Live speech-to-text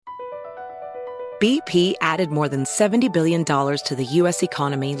BP added more than $70 billion to the U.S.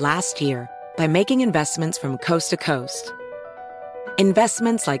 economy last year by making investments from coast to coast.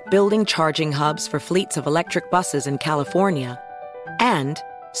 Investments like building charging hubs for fleets of electric buses in California and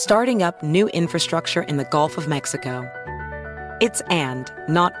starting up new infrastructure in the Gulf of Mexico. It's and,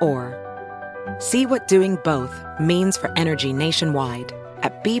 not or. See what doing both means for energy nationwide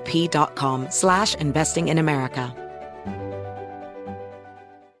at bp.com/investing in America.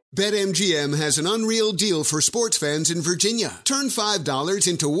 BetMGM has an unreal deal for sports fans in Virginia. Turn $5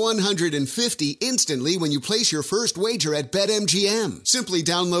 into $150 instantly when you place your first wager at BetMGM. Simply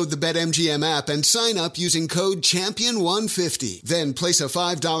download the BetMGM app and sign up using code CHAMPION150. Then place a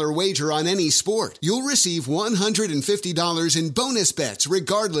 $5 wager on any sport. You'll receive $150 in bonus bets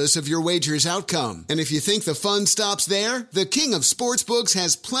regardless of your wager's outcome. And if you think the fun stops there, the King of Sportsbooks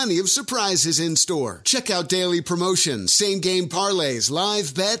has plenty of surprises in store. Check out daily promotions, same-game parlays,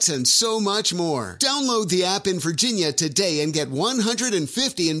 live bets, and so much more. Download the app in Virginia today and get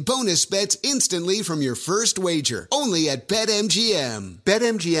 $150 in bonus bets instantly from your first wager. Only at BetMGM.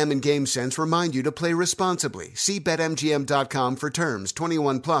 BetMGM and GameSense remind you to play responsibly. See BetMGM.com for terms.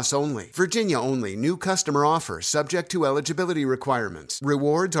 21 plus only. Virginia only. New customer offer subject to eligibility requirements.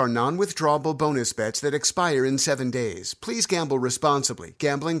 Rewards are non-withdrawable bonus bets that expire in 7 days. Please gamble responsibly.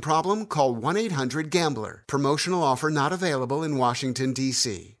 Gambling problem? Call 1-800-GAMBLER. Promotional offer not available in Washington,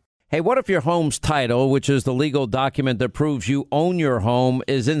 D.C. Hey, what if your home's title, which is the legal document that proves you own your home,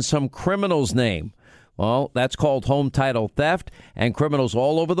 is in some criminal's name? Well, that's called home title theft, and criminals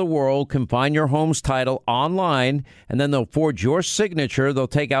all over the world can find your home's title online, and then they'll forge your signature. They'll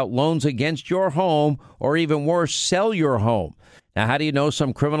take out loans against your home, or even worse, sell your home. Now, how do you know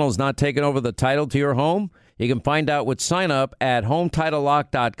some criminal's not taking over the title to your home? You can find out with sign up at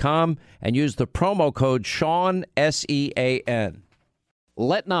HometitleLock.com and use the promo code Sean, SEAN.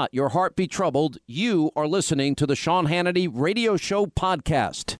 Let not your heart be troubled. You are listening to the Sean Hannity Radio Show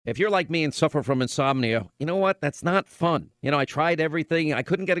podcast. If you're like me and suffer from insomnia, you know what? That's not fun. You know, I tried everything. I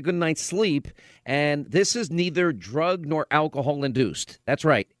couldn't get a good night's sleep. And this is neither drug nor alcohol induced. That's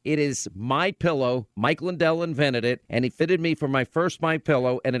right. It is MyPillow. Mike Lindell invented it, and he fitted me for my first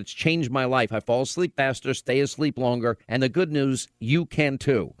MyPillow, and it's changed my life. I fall asleep faster, stay asleep longer, and the good news, you can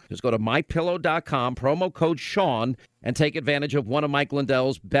too. Just go to MyPillow.com, promo code Sean, and take advantage of one of Mike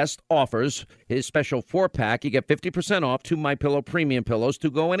Lindell's best offers, his special 4-pack. You get 50% off 2 MyPillow premium pillows,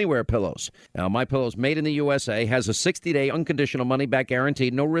 2 Go Anywhere pillows. Now, MyPillow's made in the USA, has a 60-day unconditional money-back guarantee,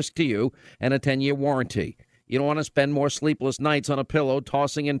 no risk to you, and a 10-year warranty. You don't want to spend more sleepless nights on a pillow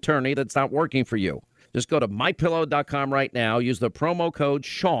tossing and turning that's not working for you. Just go to MyPillow.com right now, use the promo code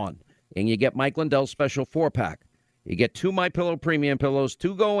Sean, and you get Mike Lindell's special 4-pack. You get 2 MyPillow premium pillows,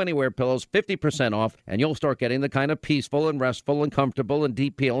 2 Go Anywhere pillows, 50% off, and you'll start getting the kind of peaceful and restful and comfortable and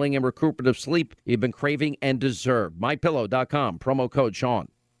deep healing and recuperative sleep you've been craving and deserve. MyPillow.com, promo code Sean.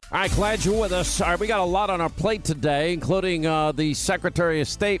 All right, glad you're with us. All right, we got a lot on our plate today, including the Secretary of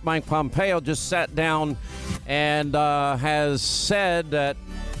State, Mike Pompeo, just sat down and has said that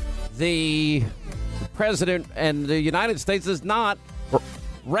the president and the United States does not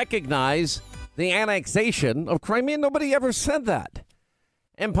recognize the annexation of Crimea. Nobody ever said that.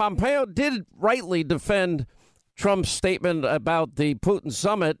 And Pompeo did rightly defend Trump's statement about the Putin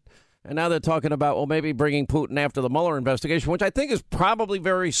summit. And now they're talking about, well, maybe bringing Putin after the Mueller investigation, which I think is probably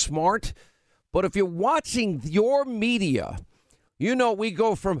very smart. But if you're watching your media, you know we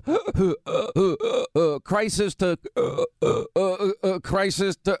go from crisis to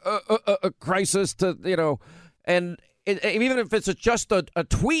crisis to crisis to, you know, and even if it's just a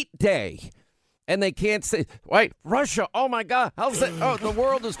tweet day, and they can't say, right, Russia, oh, my God, how's it? Oh, the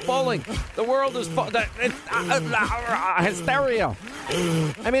world is falling. The world is falling. Hysteria.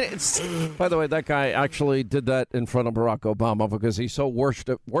 I mean, it's, by the way, that guy actually did that in front of Barack Obama because he so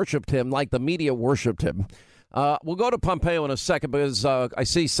worshipped him like the media worshipped him. We'll go to Pompeo in a second because I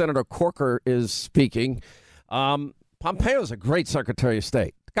see Senator Corker is speaking. Pompeo is a great Secretary of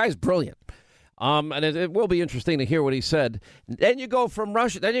State. The guy's brilliant. And it will be interesting to hear what he said. Then you go from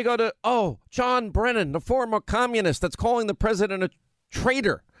Russia. Then you go to, John Brennan, the former communist that's calling the president a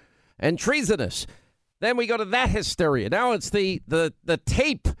traitor and treasonous. Then we go to that hysteria. Now it's the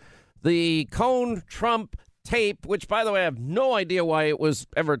tape, the Cohn-Trump tape, which, by the way, I have no idea why it was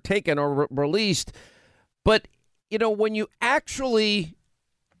ever taken or released. But, you know, when you actually,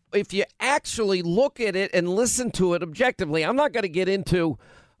 if you actually look at it and listen to it objectively, I'm not going to get into,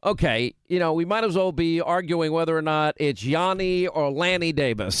 okay, you know, we might as well be arguing whether or not it's Yanni or Lanny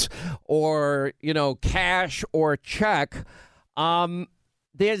Davis or, you know, cash or check.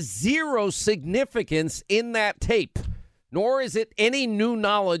 There's zero significance in that tape, nor is it any new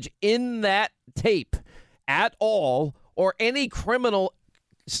knowledge in that tape at all or any criminal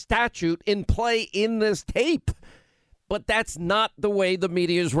statute in play in this tape. But that's not the way the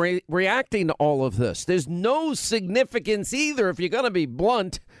media is reacting to all of this. There's no significance either, if you're going to be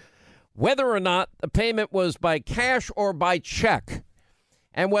blunt, whether or not the payment was by cash or by check.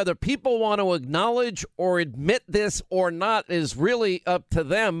 And whether people want to acknowledge or admit this or not is really up to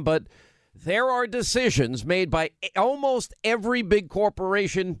them. But there are decisions made by almost every big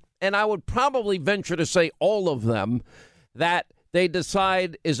corporation, and I would probably venture to say all of them, that they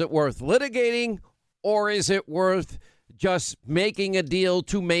decide, is it worth litigating or is it worth just making a deal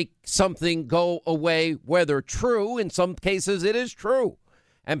to make something go away, whether true. In some cases, it is true,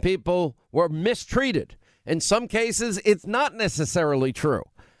 and people were mistreated. In some cases, it's not necessarily true.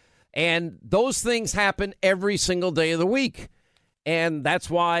 And those things happen every single day of the week. And that's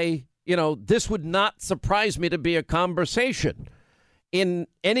why, this would not surprise me to be a conversation in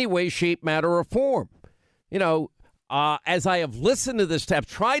any way, shape, matter, or form. As I have listened to this, I've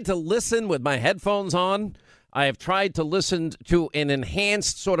tried to listen with my headphones on. I have tried to listen to an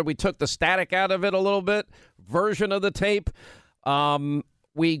enhanced we took the static out of it a little bit, version of the tape. I'm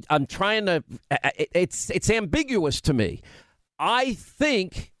trying to, it's ambiguous to me. I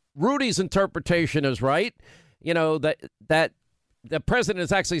think Rudy's interpretation is right. That the president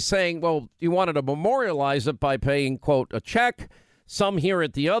is actually saying, well, you wanted to memorialize it by paying, quote, a check. Some hear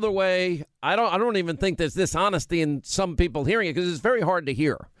it the other way. I don't even think there's dishonesty in some people hearing it because it's very hard to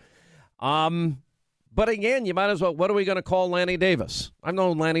hear. But again, you might as well, what are we going to call Lanny Davis? I've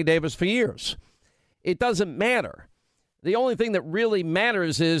known Lanny Davis for years. It doesn't matter. The only thing that really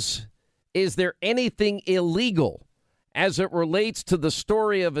matters is there anything illegal as it relates to the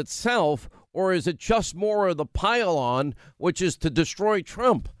story of itself, or is it just more of the pile-on, which is to destroy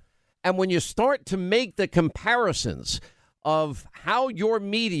Trump? And when you start to make the comparisons of how your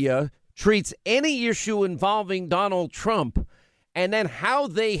media treats any issue involving Donald Trump, and then how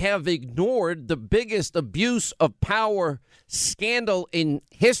they have ignored the biggest abuse of power scandal in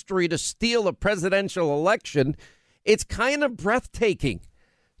history to steal a presidential election, it's kind of breathtaking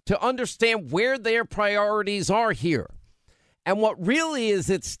to understand where their priorities are here. And what really is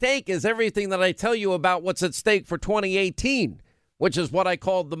at stake is everything that I tell you about what's at stake for 2018, which is what I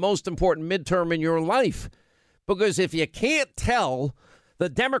call the most important midterm in your life. Because if you can't tell, the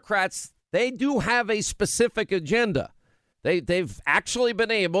Democrats, they do have a specific agenda. They've actually been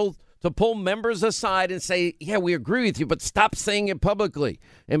able to pull members aside and say, yeah, we agree with you, but stop saying it publicly.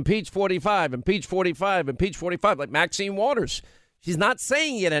 Impeach 45, impeach 45, impeach 45, like Maxine Waters. She's not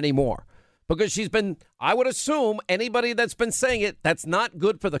saying it anymore because she's been, I would assume anybody that's been saying it, that's not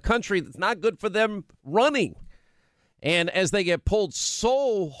good for the country. That's not good for them running. And as they get pulled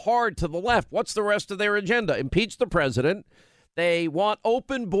so hard to the left, what's the rest of their agenda? Impeach the president. They want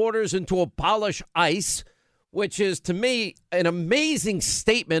open borders and to abolish ICE, which is, to me, an amazing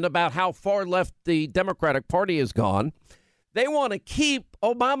statement about how far left the Democratic Party has gone. They want to keep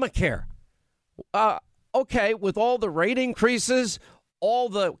Obamacare. Okay, with all the rate increases, all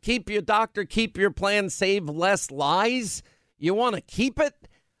the keep your doctor, keep your plan, save less lies, you want to keep it?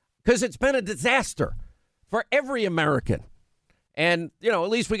 Because it's been a disaster for every American. And, at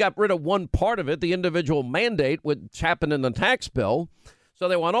least we got rid of one part of it, the individual mandate, which happened in the tax bill. So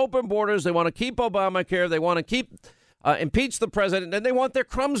they want open borders. They want to keep Obamacare. They want to keep impeach the president. And they want their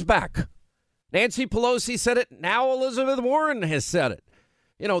crumbs back. Nancy Pelosi said it. Now Elizabeth Warren has said it.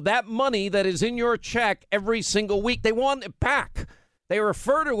 That money that is in your check every single week, they want it back. They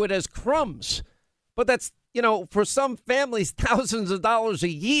refer to it as crumbs. But that's, for some families, thousands of dollars a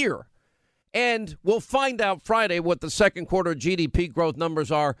year. And we'll find out Friday what the second quarter GDP growth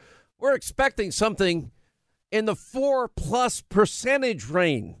numbers are. We're expecting something in the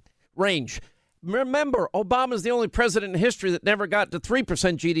 4+% range. Remember, Obama's the only president in history that never got to 3%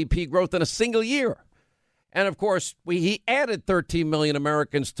 GDP growth in a single year. And, of course, he added 13 million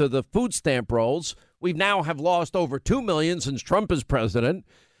Americans to the food stamp rolls. We now have lost over 2 million since Trump is president.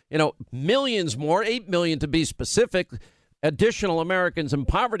 Millions more, 8 million to be specific, additional Americans in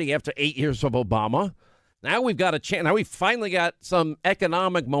poverty after 8 years of Obama. Now we've got a chance. Now we finally got some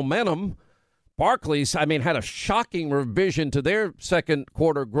economic momentum. Barclays, had a shocking revision to their second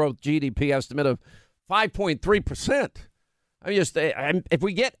quarter growth GDP estimate of 5.3%. If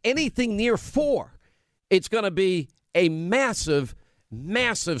we get anything near 4, it's going to be a massive,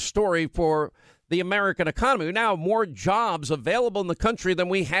 massive story for the American economy. We now have more jobs available in the country than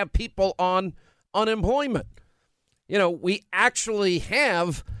we have people on unemployment. We actually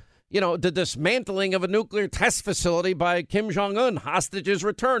have, the dismantling of a nuclear test facility by Kim Jong-un, hostages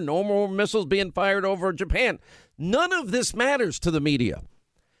returned, no more missiles being fired over Japan. None of this matters to the media.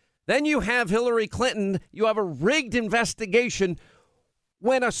 Then you have Hillary Clinton. You have a rigged investigation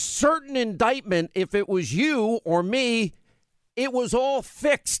when a certain indictment, if it was you or me, it was all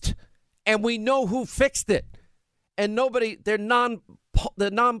fixed. And we know who fixed it. And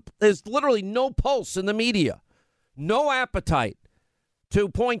there's literally no pulse in the media. No appetite to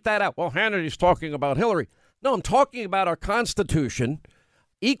point that out. Well, Hannity's talking about Hillary. No, I'm talking about our Constitution,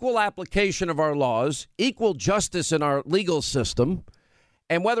 equal application of our laws, equal justice in our legal system,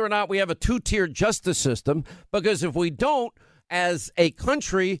 and whether or not we have a two-tiered justice system. Because if we don't, as a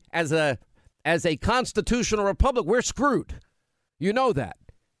country, as a constitutional republic, we're screwed. You know that.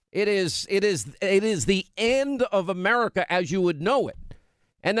 It is the end of America as you would know it.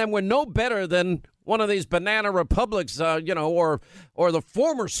 And then we're no better than one of these banana republics, or the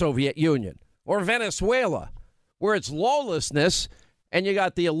former Soviet Union or Venezuela, where it's lawlessness and you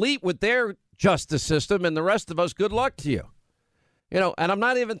got the elite with their justice system and the rest of us, good luck to you. And I'm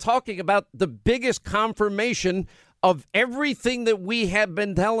not even talking about the biggest confirmation of everything that we have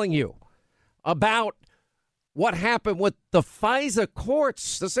been telling you about what happened with the FISA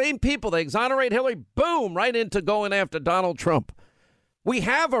courts. The same people, they exonerate Hillary, boom, right into going after Donald Trump. We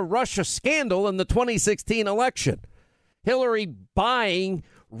have a Russia scandal in the 2016 election. Hillary buying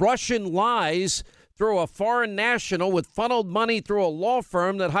Russian lies through a foreign national with funneled money through a law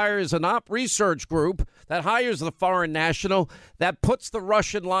firm that hires an op research group that hires the foreign national that puts the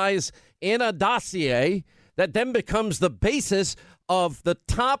Russian lies in a dossier that then becomes the basis of the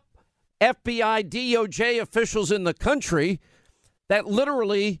top FBI, DOJ officials in the country that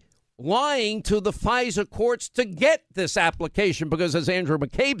literally lying to the FISA courts to get this application. Because as Andrew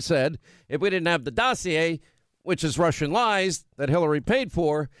McCabe said, if we didn't have the dossier, which is Russian lies that Hillary paid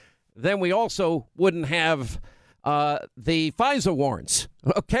for, then we also wouldn't have the FISA warrants.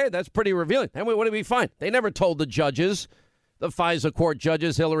 Okay, that's pretty revealing. Then we wouldn't be fine. They never told the judges, the FISA court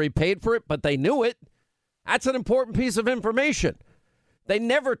judges, Hillary paid for it, but they knew it. That's an important piece of information. They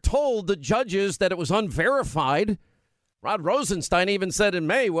never told the judges that it was unverified. Rod Rosenstein even said in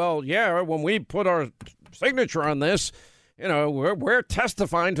May, well, yeah, when we put our signature on this, we're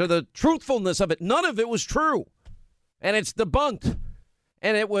testifying to the truthfulness of it. None of it was true. And it's debunked.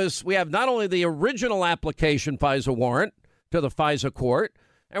 And we have not only the original application FISA warrant to the FISA court,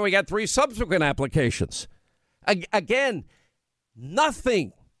 and we got 3 subsequent applications. Again,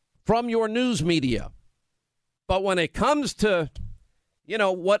 nothing from your news media. But when it comes to,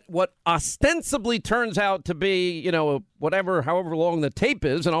 what ostensibly turns out to be, however long the tape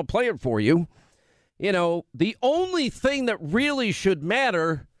is, and I'll play it for you, the only thing that really should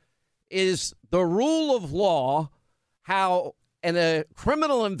matter is the rule of law, how a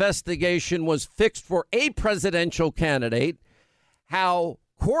criminal investigation was fixed for a presidential candidate, how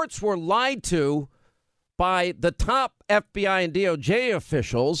courts were lied to by the top FBI and DOJ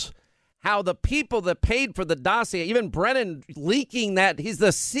officials, how the people that paid for the dossier, even Brennan leaking that he's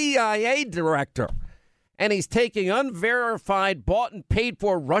the CIA director, and he's taking unverified, bought and paid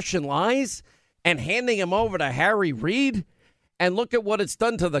for Russian lies and handing them over to Harry Reid. And look at what it's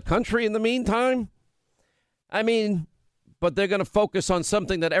done to the country in the meantime. I mean, but they're going to focus on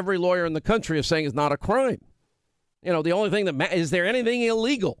something that every lawyer in the country is saying is not a crime. The only thing is there anything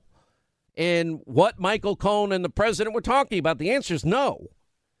illegal in what Michael Cohen and the president were talking about? The answer is no.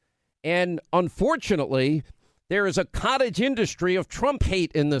 And unfortunately, there is a cottage industry of Trump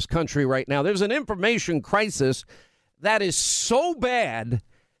hate in this country right now. There's an information crisis that is so bad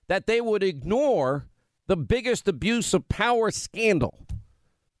that they would ignore the biggest abuse of power scandal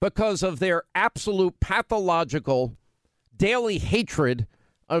because of their absolute pathological daily hatred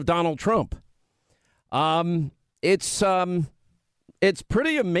of Donald Trump. It's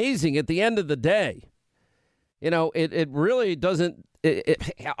pretty amazing at the end of the day. It really doesn't,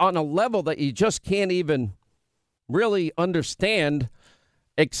 on a level that you just can't even really understand,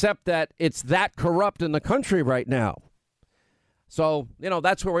 except that it's that corrupt in the country right now. So,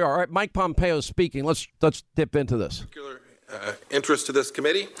 that's where we are. All right, Mike Pompeo speaking. Let's dip into this. Particular interest to this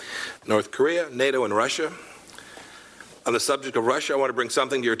committee, North Korea, NATO, and Russia. On the subject of Russia, I want to bring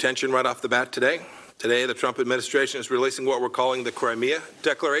something to your attention right off the bat today. Today, the Trump administration is releasing what we're calling the Crimea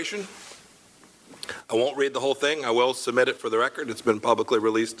Declaration. I won't read the whole thing. I will submit it for the record. It's been publicly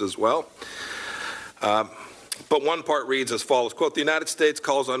released as well. But one part reads as follows, quote, the United States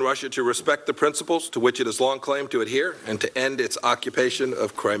calls on Russia to respect the principles to which it has long claimed to adhere and to end its occupation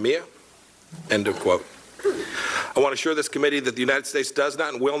of Crimea, end of quote. I want to assure this committee that the United States does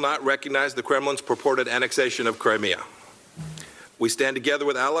not and will not recognize the Kremlin's purported annexation of Crimea. We stand together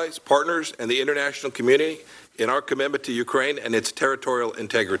with allies, partners, and the international community in our commitment to Ukraine and its territorial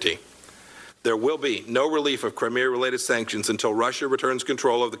integrity. There will be no relief of Crimea-related sanctions until Russia returns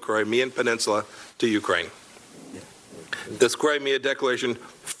control of the Crimean Peninsula to Ukraine. This Crimea declaration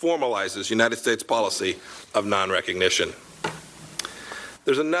formalizes United States policy of non-recognition.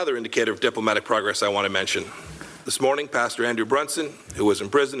 There's another indicator of diplomatic progress I want to mention. This morning, Pastor Andrew Brunson, who was in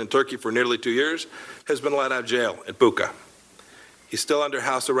prison in Turkey for nearly 2 years, has been let out of jail at Bucha. He's still under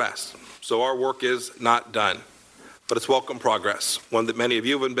house arrest, so our work is not done. But it's welcome progress, one that many of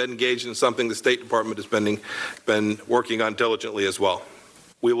you have been engaged in, something the State Department has been working on diligently as well.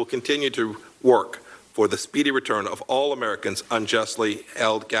 We will continue to work for the speedy return of all Americans unjustly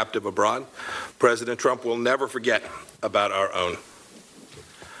held captive abroad. President Trump will never forget about our own.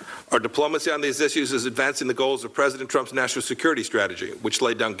 Our diplomacy on these issues is advancing the goals of President Trump's national security strategy, which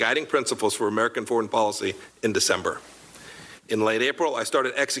laid down guiding principles for American foreign policy in December. In late April, I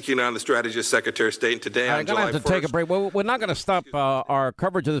started executing on the strategy as Secretary of State, and today on July 1st... I'm going to have to take a break. We're not going to stop our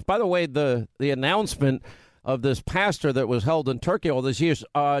coverage of this. By the way, the announcement of this pastor that was held in Turkey all these years,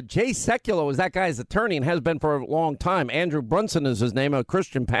 Jay Sekulow is that guy's attorney and has been for a long time. Andrew Brunson is his name, a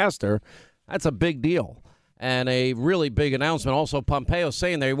Christian pastor. That's a big deal and a really big announcement. Also, Pompeo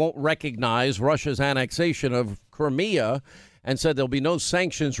saying they won't recognize Russia's annexation of Crimea, and said there'll be no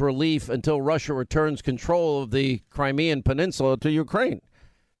sanctions relief until Russia returns control of the Crimean Peninsula to Ukraine.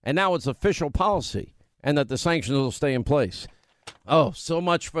 And now it's official policy, and that the sanctions will stay in place. Oh, so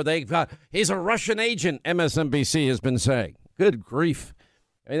much for he's a Russian agent, MSNBC has been saying. Good grief.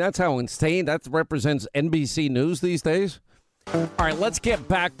 I mean, that's how insane that represents NBC News these days. All right, let's get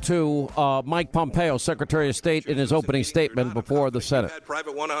back to Mike Pompeo, Secretary of State, in his opening statement before the Senate. You've had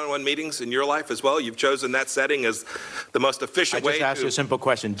private one-on-one meetings in your life as well. You've chosen that setting as the most efficient way. I just asked you a simple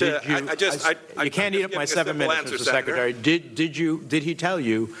question. You can't eat up my 7 minutes, Mr. Secretary. Did he tell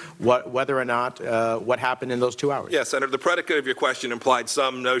you whether or not what happened in those 2 hours? Yes, Senator. The predicate of your question implied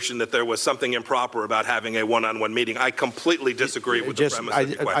some notion that there was something improper about having a one-on-one meeting. I completely disagree with the premise of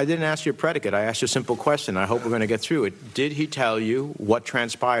your question. I didn't ask you a predicate. I asked you a simple question. I hope we're going to get through it. Did he tell you what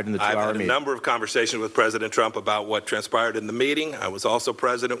transpired in the 2 hour meeting? I've had a number of conversations with President Trump about what transpired in the meeting. I was also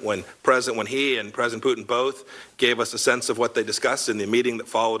present when he and President Putin both gave us a sense of what they discussed in the meeting that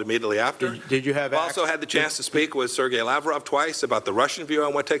followed immediately after. Did you have? I've also had the chance to speak with Sergei Lavrov twice about the Russian view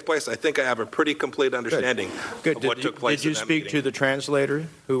on what takes place. I think I have a pretty complete understanding of what took place. Did you speak to the translator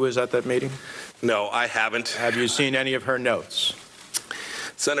who was at that meeting? No, I haven't. Have you seen any of her notes?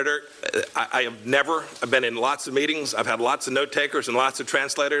 Senator, I have never been in lots of meetings. I've had lots of note takers and lots of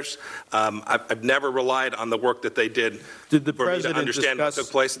translators. I've never relied on the work that they did for me to understand what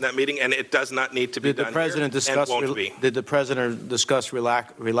took place in that meeting, and it does not need to be done here and won't be. Did the President discuss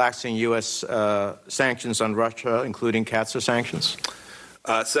relaxing U.S. sanctions on Russia, including CAATSA sanctions?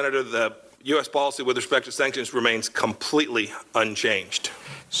 Senator, the U.S. policy with respect to sanctions remains completely unchanged.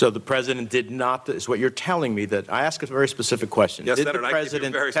 So the President did not, is what you're telling me, that I ask a very specific question. Yes, did Senator, the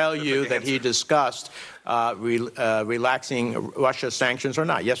President tell you that he discussed relaxing Russia sanctions or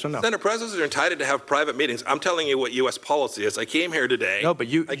not? Yes or no? Senator, presidents are entitled to have private meetings. I'm telling you what U.S. policy is. I came here today. No, but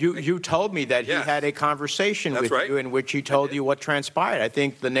you told me that he had a conversation with you in which he told you what transpired. I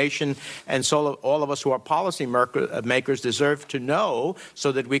think the nation and so all of us who are policy makers deserve to know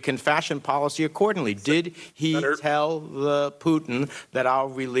so that we can fashion policy accordingly. Did he tell the Putin that our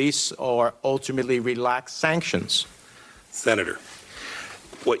release or ultimately relax sanctions? Senator,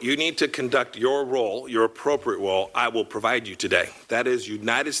 what you need to conduct your role, your appropriate role, I will provide you today. That is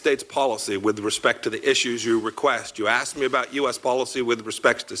United States policy with respect to the issues you request. You asked me about U.S. policy with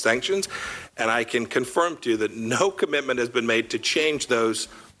respect to sanctions, and I can confirm to you that no commitment has been made to change those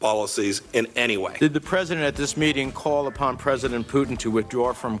policies in any way. Did the President at this meeting call upon President Putin to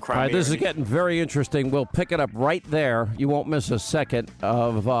withdraw from Crimea? All right, this is getting very interesting. We'll pick it up right there. You won't miss a second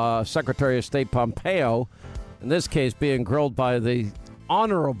of Secretary of State Pompeo, in this case being grilled by the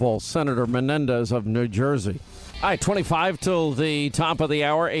Honorable Senator Menendez of New Jersey. All right, 25 till the top of the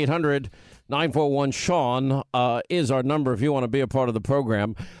hour, 800-941-SEAN is our number if you want to be a part of the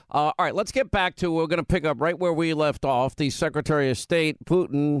program. All right, let's get back to, we're going to pick up right where we left off. The Secretary of State,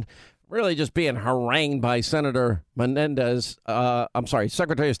 Putin, really just being harangued by Senator Menendez.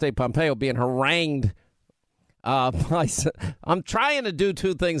 Secretary of State Pompeo being harangued. I'm trying to do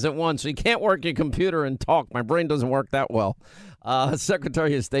two things at once. You can't work your computer and talk. My brain doesn't work that well.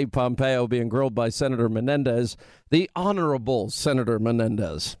 Secretary of State Pompeo being grilled by Senator Menendez, the Honorable Senator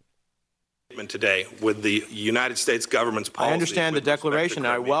Menendez. Today with the United States government's policy. I understand the declaration.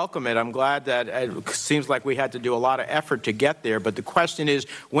 I welcome it. I'm glad that it seems like we had to do a lot of effort to get there. But the question is,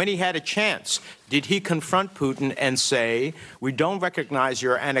 when he had a chance, did he confront Putin and say, we don't recognize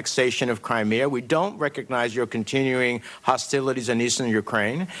your annexation of Crimea, we don't recognize your continuing hostilities in eastern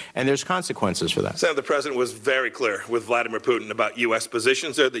Ukraine, and there's consequences for that? Senator, the president was very clear with Vladimir Putin about U.S.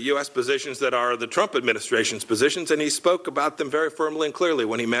 positions. They're the U.S. positions that are the Trump administration's positions, and he spoke about them very firmly and clearly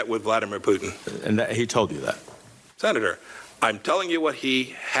when he met with Vladimir Putin. And he told you that? Senator, I'm telling you what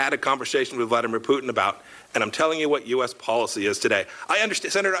he had a conversation with Vladimir Putin about, and I'm telling you what U.S. policy is today. I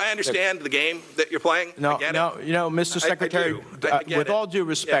understand, Senator, I understand the game that you're playing. No, Mr. Secretary, with all due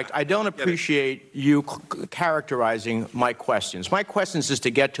respect, I don't appreciate you characterizing my questions. My questions is to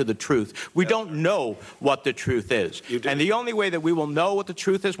get to the truth. We don't know what the truth is. And the only way that we will know what the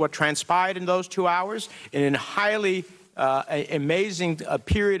truth is, what transpired in those 2 hours, in a highly amazing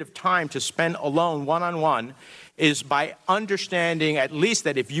period of time to spend alone, one-on-one, is by understanding at least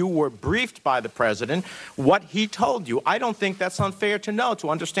that if you were briefed by the president, what he told you. I don't think that's unfair to know, to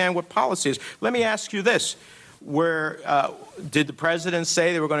understand what policy is. Let me ask you this. Did the president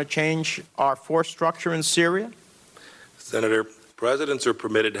say they were going to change our force structure in Syria? Senator, presidents are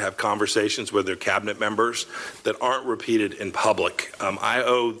permitted to have conversations with their cabinet members that aren't repeated in public. I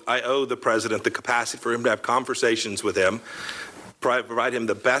owe the president the capacity for him to have conversations with him, provide him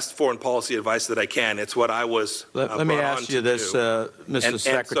the best foreign policy advice that I can. It's what I was Let me ask you this, Mr.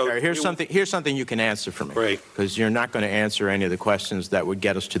 Secretary. Here's something you can answer for me. Right. Because you're not going to answer any of the questions that would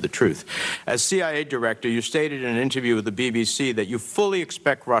get us to the truth. As CIA director, you stated in an interview with the BBC that you fully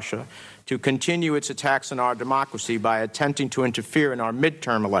expect Russia to continue its attacks on our democracy by attempting to interfere in our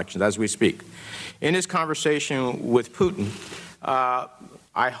midterm elections as we speak. In his conversation with Putin,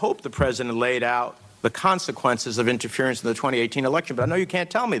 I hope the president laid out the consequences of interference in the 2018 election. But I know you can't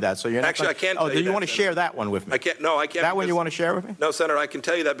tell me that, so you're not. Actually, I can't. Oh, do you want to share that one with me? I can't. No, I can't. That one you want to share with me? No, Senator, I can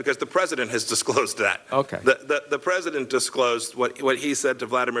tell you that because the president has disclosed that. Okay. The president disclosed what he said to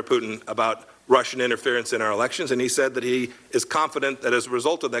Vladimir Putin about Russian interference in our elections, and he said that he is confident that as a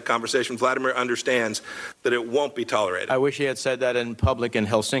result of that conversation, Vladimir understands that it won't be tolerated. I wish he had said that in public in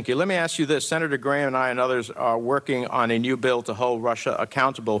Helsinki. Let me ask you this. Senator Graham and I and others are working on a new bill to hold Russia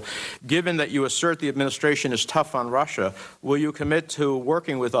accountable. Given that you assert the administration is tough on Russia, will you commit to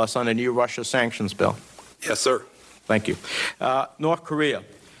working with us on a new Russia sanctions bill? Yes, sir. Thank you. North Korea.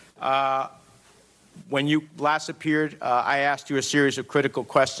 When you last appeared, I asked you a series of critical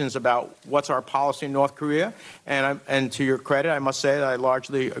questions about what's our policy in North Korea, and to your credit, I must say that I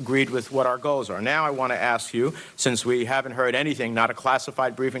largely agreed with what our goals are. Now I want to ask you, since we haven't heard anything, not a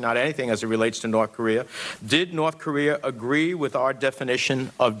classified briefing, not anything as it relates to North Korea, did North Korea agree with our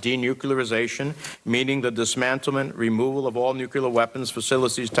definition of denuclearization, meaning the dismantlement, removal of all nuclear weapons,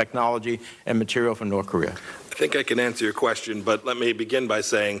 facilities, technology, and material from North Korea? I think I can answer your question, but let me begin by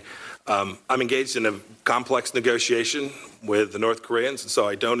saying I'm engaged in a complex negotiation with the North Koreans, and so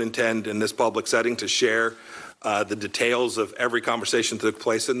I don't intend in this public setting to share the details of every conversation that took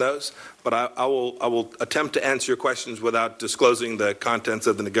place in those. But I will attempt to answer your questions without disclosing the contents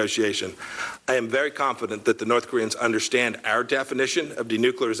of the negotiation. I am very confident that the North Koreans understand our definition of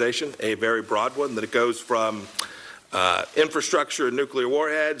denuclearization, a very broad one, that it goes from infrastructure and nuclear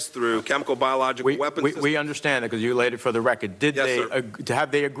warheads through chemical, biological weapons. We understand that because you laid it for the record.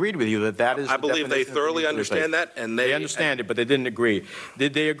 Have they agreed with you that is? I believe they thoroughly understand that, and they understand it, but they didn't agree.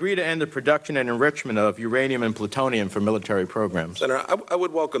 Did they agree to end the production and enrichment of uranium and plutonium for military programs? Senator, I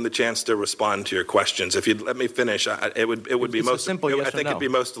would welcome the chance to respond to your questions. If you'd let me finish, it would be most simple. Yes or no. I think it'd be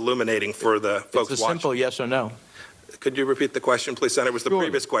most illuminating for the folks watching. It's a simple yes or no. Could you repeat the question, please, Senator? It was the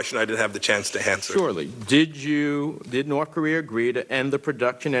previous question I didn't have the chance to answer. Surely. Did North Korea agree to end the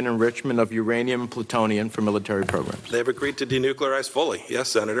production and enrichment of uranium and plutonium for military programs? They've agreed to denuclearize fully. Yes,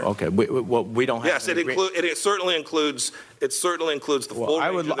 Senator. Okay. We don't have. Yes, it certainly includes. It certainly includes the full.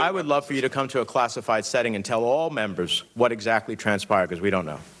 I would love for you to come to a classified setting and tell all members what exactly transpired, because we don't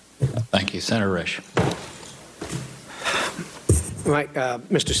know. Thank you, Senator Risch.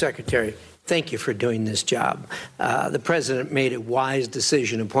 Mr. Secretary, thank you for doing this job. The President made a wise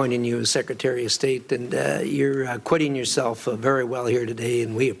decision appointing you as Secretary of State, and you're acquitting yourself very well here today,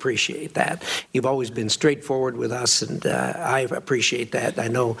 and we appreciate that. You've always been straightforward with us, and I appreciate that. I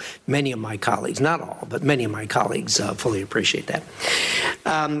know many of my colleagues, not all, but many of my colleagues fully appreciate that.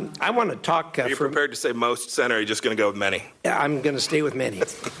 I want to talk... Are you prepared to say most, Senator, or are you just going to go with many? I'm going to stay with many.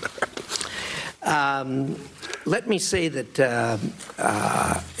 Let me say that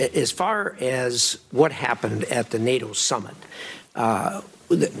as far as what happened at the NATO summit,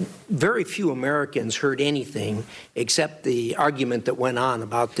 very few Americans heard anything except the argument that went on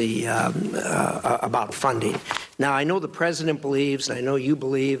about the about funding. Now, I know the president believes, and I know you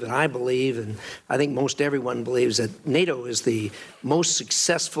believe, and I believe, and I think most everyone believes that NATO is the most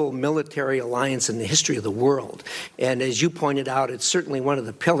successful military alliance in the history of the world. And as you pointed out, it's certainly one of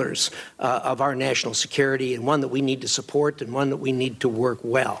the pillars of our national security, and one that we need to support and one that we need to work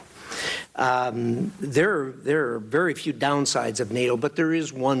well. There are very few downsides of NATO, but there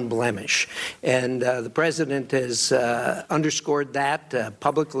is one blemish. And the president has underscored that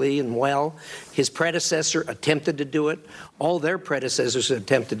publicly and well. His predecessor attempted to do it. All their predecessors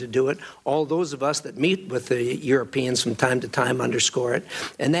attempted to do it. All those of us that meet with the Europeans from time to time underscore it.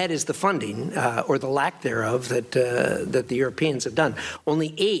 And that is the funding, or the lack thereof, that the Europeans have done.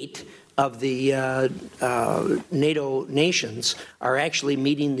 Only 8 of the NATO nations are actually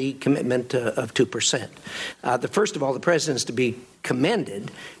meeting the commitment of 2%. First of all, the president is to be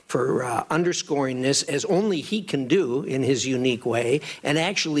commended for underscoring this as only he can do in his unique way, and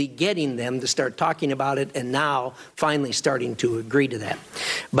actually getting them to start talking about it, and now finally starting to agree to that.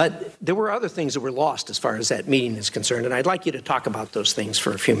 But there were other things that were lost as far as that meeting is concerned, and I'd like you to talk about those things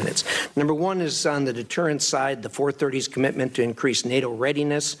for a few minutes. Number one is on the deterrence side, the 430's commitment to increase NATO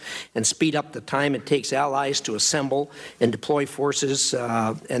readiness and speed up the time it takes allies to assemble and deploy forces,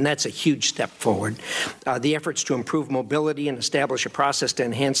 and that's a huge step forward. The efforts to improve mobility and establish a process to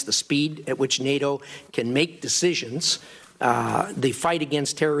enhance the speed at which NATO can make decisions, the fight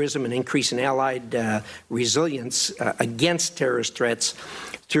against terrorism and increase in allied resilience against terrorist threats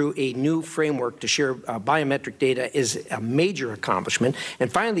through a new framework to share biometric data is a major accomplishment.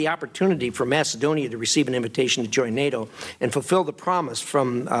 And finally, the opportunity for Macedonia to receive an invitation to join NATO and fulfill the promise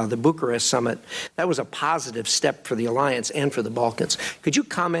from the Bucharest summit. That was a positive step for the alliance and for the Balkans. Could you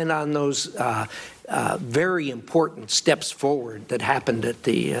comment on those very important steps forward that happened at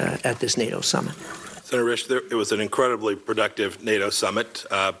this NATO summit? Senator Risch, it was an incredibly productive NATO summit.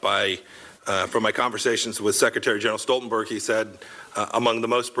 From my conversations with Secretary General Stoltenberg, he said among the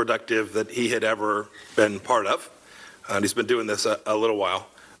most productive that he had ever been part of. And he's been doing this a little while.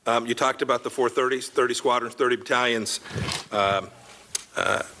 You talked about the 430s, 30 squadrons, 30 battalions, and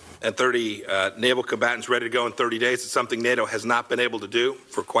 30 naval combatants ready to go in 30 days. It's something NATO has not been able to do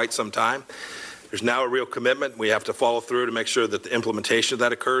for quite some time. There's now a real commitment. We have to follow through to make sure that the implementation of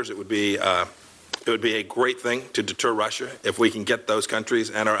that occurs. It would be a great thing to deter Russia if we can get those countries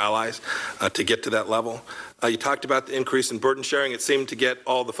and our allies to get to that level. You talked about the increase in burden sharing. It seemed to get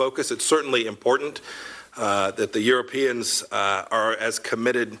all the focus. It's certainly important that the Europeans are as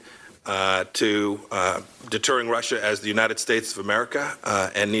committed to deterring Russia as the United States of America,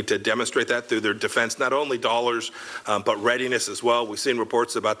 and need to demonstrate that through their defense, not only dollars, but readiness as well. We've seen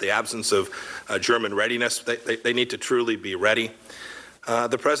reports about the absence of German readiness. They need to truly be ready.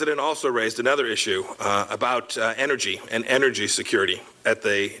 The president also raised another issue about energy and energy security at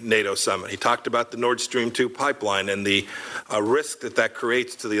the NATO summit. He talked about the Nord Stream 2 pipeline and the risk that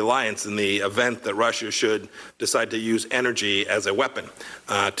creates to the alliance in the event that Russia should decide to use energy as a weapon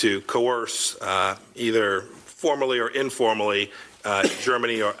to coerce either formally or informally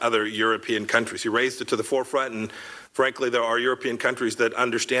Germany or other European countries. He raised it to the forefront, and frankly, there are European countries that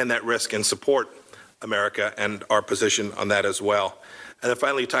understand that risk and support America and our position on that as well. And then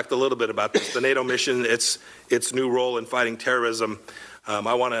finally, you talked a little bit about this, the NATO mission, its new role in fighting terrorism.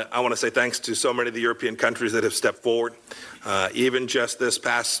 I want to say thanks to so many of the European countries that have stepped forward. Even just this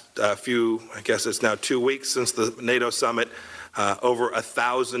past few, I guess it's now 2 weeks since the NATO summit, over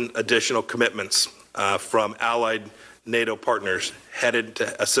 1,000 additional commitments from allied NATO partners headed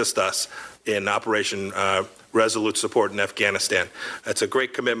to assist us in Operation Resolute Support in Afghanistan. That's a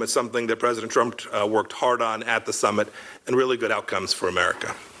great commitment, something that President Trump worked hard on at the summit, and really good outcomes for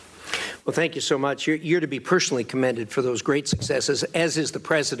America. Well, thank you so much. You're to be personally commended for those great successes, as is the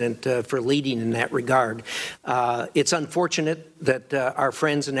president for leading in that regard. It's unfortunate that our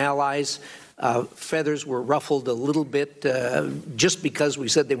friends and allies feathers were ruffled a little bit just because we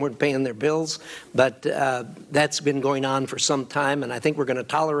said they weren't paying their bills, but that's been going on for some time, and I think we're going to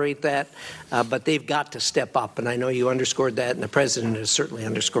tolerate that, but they've got to step up, and I know you underscored that, and the president has certainly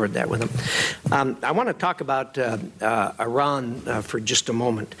underscored that with them. I want to talk about Iran for just a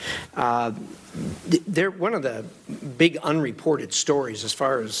moment. One of the big unreported stories as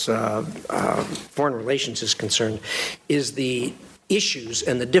far as foreign relations is concerned is the issues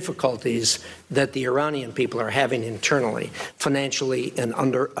and the difficulties that the Iranian people are having internally, financially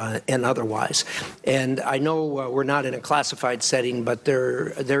and otherwise. And I know we're not in a classified setting, but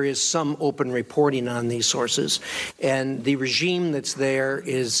there is some open reporting on these sources. And the regime that's there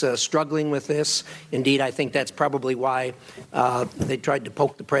is struggling with this. Indeed, I think that's probably why they tried to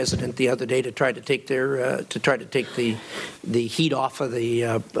poke the president the other day to try to take the heat off of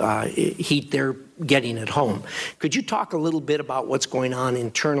the heat they're getting it home. Could you talk a little bit about what's going on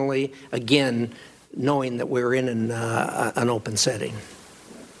internally, again, knowing that we're in an open setting?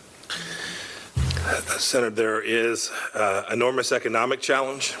 Senator, there is enormous economic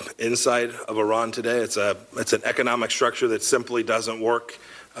challenge inside of Iran today. It's an economic structure that simply doesn't work.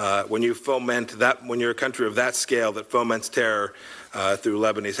 When you foment that, when you're a country of that scale that foments terror through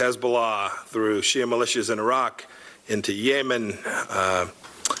Lebanese Hezbollah, through Shia militias in Iraq, into Yemen,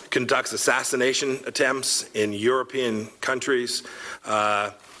 conducts assassination attempts in European countries,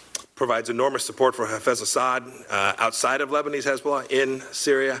 provides enormous support for Hafez Assad outside of Lebanese Hezbollah in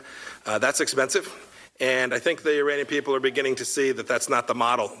Syria. That's expensive. And I think the Iranian people are beginning to see that that's not the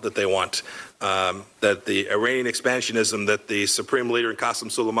model that they want, that the Iranian expansionism that the supreme leader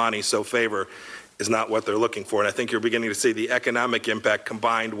Qasem Soleimani so favor is not what they're looking for. And I think you're beginning to see the economic impact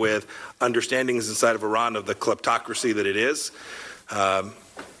combined with understandings inside of Iran of the kleptocracy that it is,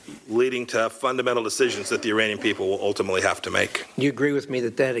 leading to fundamental decisions that the Iranian people will ultimately have to make. You agree with me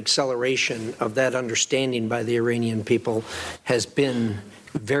that that acceleration of that understanding by the Iranian people has been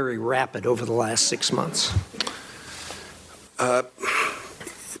very rapid over the last 6 months?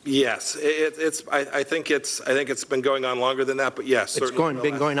 Yes, I think it's been going on longer than that, but yes, it's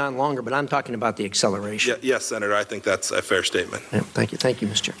been going on longer. But I'm talking about the acceleration. Yes, Senator, I think that's a fair statement. Yeah, thank you,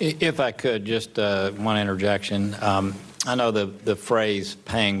 Mr. Chair. If I could, just one interjection. I know the phrase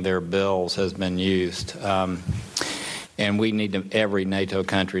 "paying their bills" has been used. And we need to, every NATO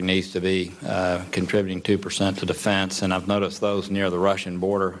country needs to be contributing 2% to defense, and I've noticed those near the Russian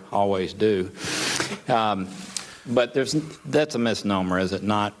border always do. But that's a misnomer, is it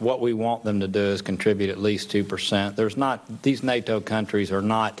not? What we want them to do is contribute at least 2%. These NATO countries are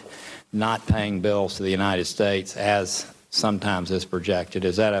not paying bills to the United States as sometimes is projected.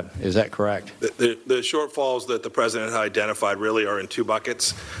 Is that correct? The shortfalls that the President identified really are in two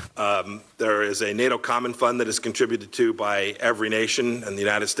buckets. There is a NATO Common Fund that is contributed to by every nation, and the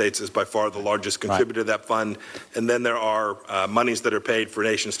United States is by far the largest contributor to that fund. And then there are monies that are paid for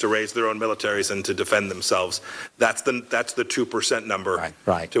nations to raise their own militaries and to defend themselves. That's the 2% number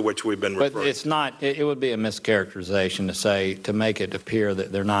to which we've been referring. But it's not. It would be a mischaracterization to make it appear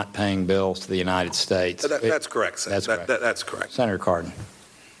that they're not paying bills to the United States. That's correct, Senator. That's correct. Senator Cardin.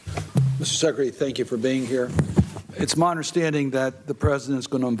 Mr. Secretary, thank you for being here. It's my understanding that the President is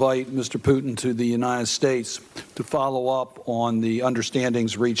going to invite Mr. Putin to the United States to follow up on the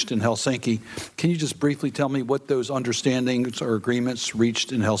understandings reached in Helsinki. Can you just briefly tell me what those understandings or agreements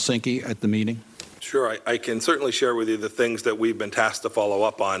reached in Helsinki at the meeting? Sure. I can certainly share with you the things that we've been tasked to follow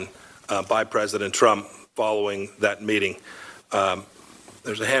up on by President Trump following that meeting.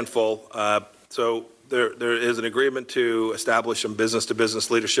 There's a handful. There is an agreement to establish some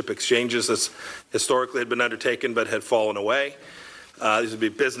business-to-business leadership exchanges that historically had been undertaken but had fallen away. These would be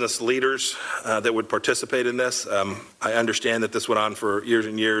business leaders that would participate in this. I understand that this went on for years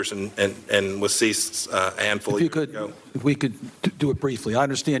and years and was ceased a handful of years ago. If we could do it briefly. I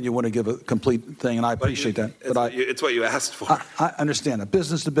understand you want to give a complete thing, and I appreciate that. It's what you asked for. I understand that.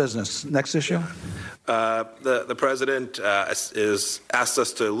 Business-to-business. Next issue? The President is asked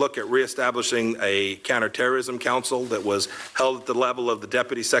us to look at reestablishing a counterterrorism council that was held at the level of the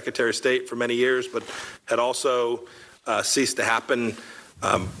Deputy Secretary of State for many years, but had also ceased to happen.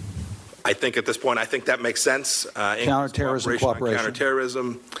 I think at this point, that makes sense. Counterterrorism cooperation.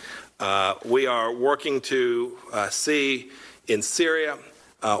 Counterterrorism. We are working to see in Syria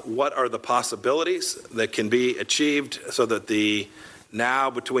what are the possibilities that can be achieved so that the now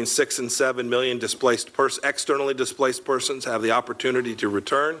between 6 and 7 million externally displaced persons have the opportunity to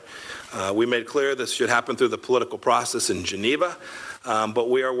return. We made clear this should happen through the political process in Geneva. But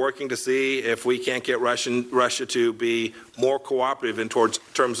we are working to see if we can't get Russia to be more cooperative in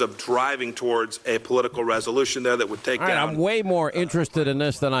terms of driving towards a political resolution there that would take down. I'm way more interested in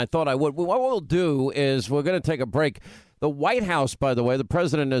this than I thought I would. What we'll do is we're going to take a break. The White House, by the way, the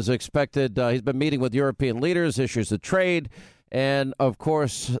president is expected. He's been meeting with European leaders, issues of trade. And, of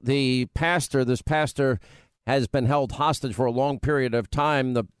course, this pastor has been held hostage for a long period of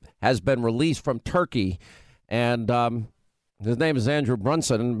time, has been released from Turkey. And his name is Andrew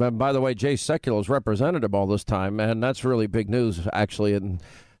Brunson. And, by the way, Jay Sekulow is representative all this time. And that's really big news, actually. And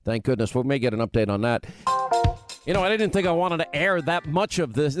thank goodness. We may get an update on that. You know, I didn't think I wanted to air that much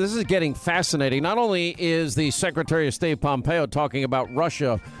of this. This is getting fascinating. Not only is the Secretary of State Pompeo talking about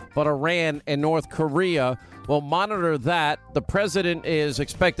Russia, but Iran and North Korea. We'll monitor that. The president is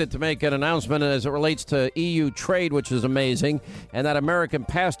expected to make an announcement as it relates to EU trade, which is amazing. And that American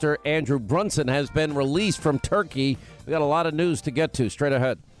pastor, Andrew Brunson, has been released from Turkey. We got a lot of news to get to. Straight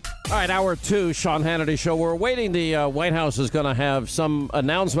ahead. All right, hour two, Sean Hannity Show. We're waiting. The White House is going to have some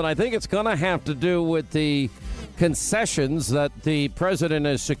announcement. I think it's going to have to do with the concessions that the president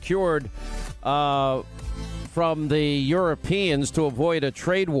has secured from the Europeans to avoid a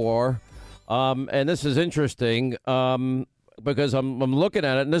trade war. And this is interesting because I'm looking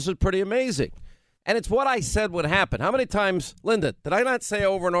at it, and this is pretty amazing. And it's what I said would happen. How many times, Linda, did I not say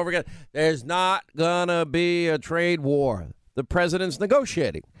over and over again, there's not going to be a trade war? The president's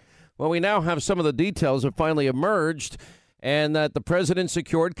negotiating. Well, we now have some of the details have finally emerged, and that the president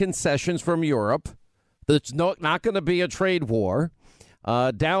secured concessions from Europe. There's not going to be a trade war.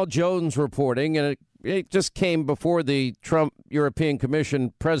 Dow Jones reporting, and it just came before the Trump European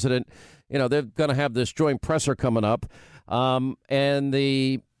Commission president. You know, they're going to have this joint presser coming up, and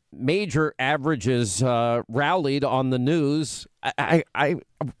the major averages rallied on the news.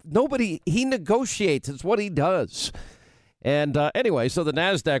 He negotiates. It's what he does. And anyway, so the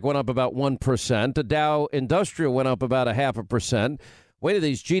NASDAQ went up about 1%. The Dow Industrial went up about 0.5%. Wait till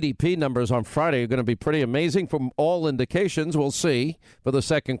these GDP numbers on Friday are going to be pretty amazing from all indications. We'll see for the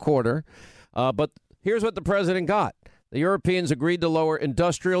second quarter. But here's what the president got. The Europeans agreed to lower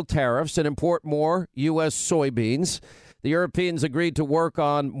industrial tariffs and import more U.S. soybeans. The Europeans agreed to work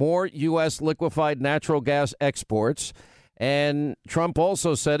on more U.S. liquefied natural gas exports. And Trump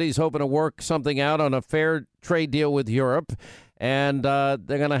also said he's hoping to work something out on a fair trade deal with Europe. And they're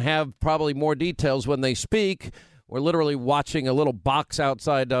going to have probably more details when they speak. We're literally watching a little box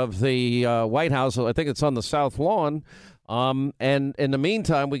outside of the White House. I think it's on the South Lawn. And in the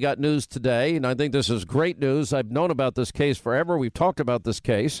meantime, we got news today, and I think this is great news. I've known about this case forever. We've talked about this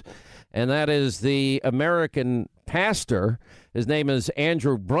case, and that is the American pastor. His name is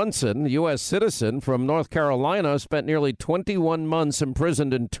Andrew Brunson, U.S. citizen from North Carolina, spent nearly 21 months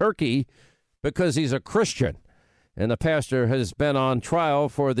imprisoned in Turkey because he's a Christian. And the pastor has been on trial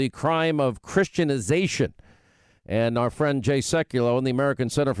for the crime of Christianization. And our friend Jay Sekulow in the American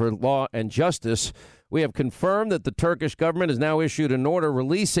Center for Law and Justice, we have confirmed that the Turkish government has now issued an order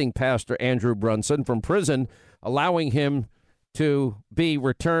releasing Pastor Andrew Brunson from prison, allowing him to be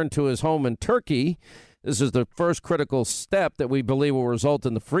returned to his home in Turkey. This is the first critical step that we believe will result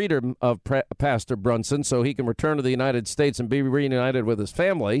in the freedom of Pastor Brunson so he can return to the United States and be reunited with his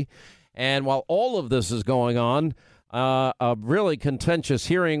family. And while all of this is going on, a really contentious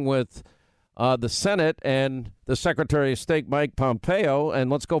hearing with the Senate and the Secretary of State, Mike Pompeo.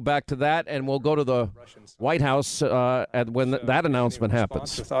 And let's go back to that, and we'll go to the White House when that announcement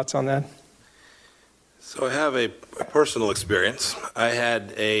happens. Thoughts on that? So I have a personal experience. I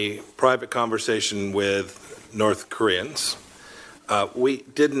had a private conversation with North Koreans. We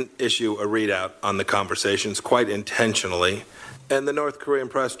didn't issue a readout on the conversations quite intentionally, and the North Korean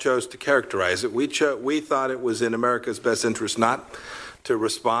press chose to characterize it. We thought it was in America's best interest not to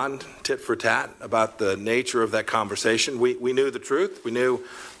respond tit for tat about the nature of that conversation. We knew the truth. We knew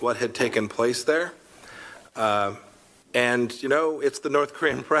what had taken place there. And, you know, it's the North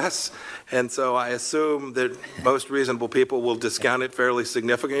Korean press, and so I assume that most reasonable people will discount it fairly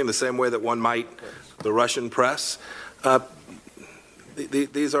significantly in the same way that one might the Russian press.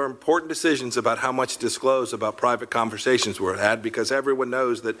 These are important decisions about how much disclose about private conversations were had, because everyone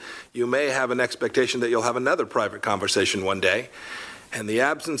knows that you may have an expectation that you'll have another private conversation one day. And the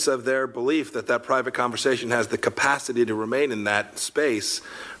absence of their belief that that private conversation has the capacity to remain in that space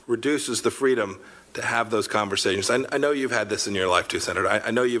reduces the freedom to have those conversations. I know you've had this in your life too, Senator.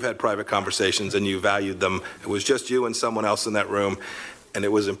 I know you've had private conversations and you valued them. It was just you and someone else in that room, and it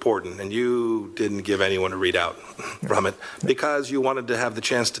was important. And you didn't give anyone a readout from it because you wanted to have the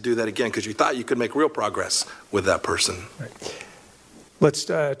chance to do that again, because you thought you could make real progress with that person. Right. Let's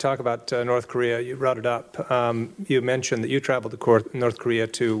talk about North Korea. You brought it up. You mentioned that you traveled to North Korea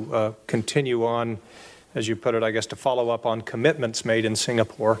to continue on, as you put it, I guess, to follow up on commitments made in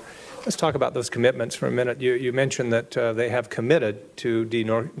Singapore. Let's talk about those commitments for a minute. You mentioned that they have committed to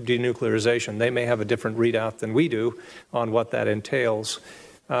denuclearization. They may have a different readout than we do on what that entails.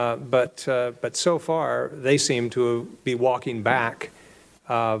 But so far, they seem to be walking back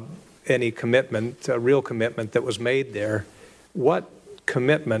any commitment, real commitment that was made there. What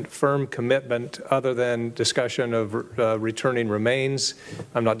commitment, firm commitment, other than discussion of returning remains?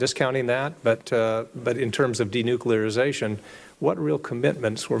 I'm not discounting that, but in terms of denuclearization, what real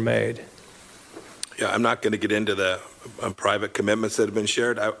commitments were made? Yeah, I'm not going to get into the private commitments that have been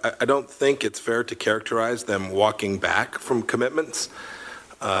shared. I don't think it's fair to characterize them walking back from commitments.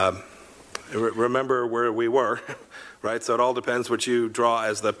 Remember where we were, right? So it all depends what you draw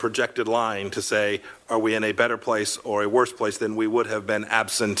as the projected line to say, are we in a better place or a worse place than we would have been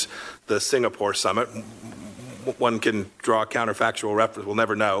absent the Singapore summit? one can draw a counterfactual reference. We'll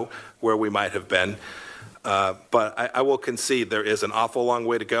never know where we might have been. But I will concede there is an awful long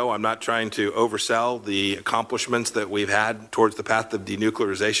way to go. I'm not trying to oversell the accomplishments that we've had towards the path of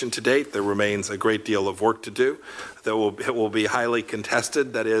denuclearization to date. There remains a great deal of work to do. It will be highly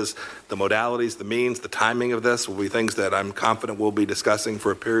contested. That is, the modalities, the means, the timing of this will be things that I'm confident we'll be discussing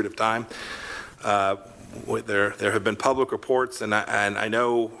for a period of time. There have been public reports, and I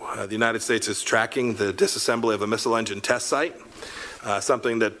know the United States is tracking the disassembly of a missile engine test site.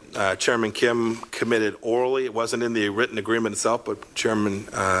 Something that Chairman Kim committed orally. It wasn't in the written agreement itself, but Chairman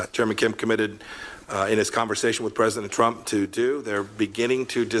Kim committed in his conversation with President Trump to do. They're beginning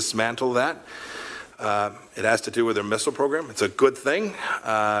to dismantle that. It has to do with their missile program. It's a good thing.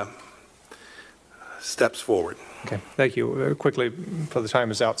 Steps forward. Okay, thank you. Quickly, for the time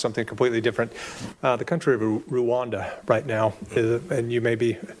is out, something completely different. The country of Rwanda right now, and you may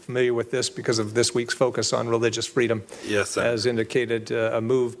be familiar with this because of this week's focus on religious freedom, yes, has indicated a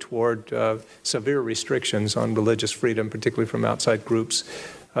move toward severe restrictions on religious freedom, particularly from outside groups.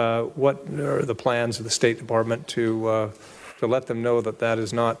 What are the plans of the State Department to let them know that that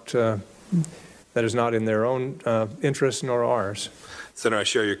is not in their own interest nor ours? Senator, I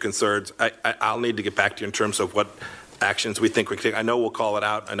share your concerns. I'll need to get back to you in terms of what actions we think we can take. I know we'll call it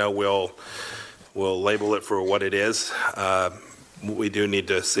out. I know we'll label it for what it is. We do need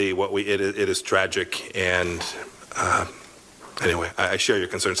to see what it is tragic. And anyway, I share your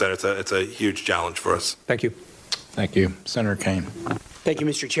concerns, Senator. It's a huge challenge for us. Thank you. Thank you. Senator Kaine. Thank you,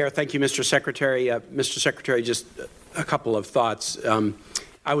 Mr. Chair. Thank you, Mr. Secretary. Mr. Secretary, just a couple of thoughts.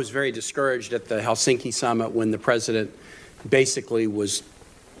 I was very discouraged at the Helsinki summit when the president basically was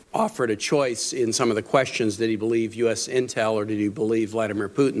offered a choice in some of the questions. Did he believe U.S. intel or did he believe Vladimir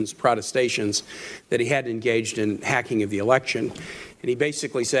Putin's protestations that he had engaged in hacking of the election? And he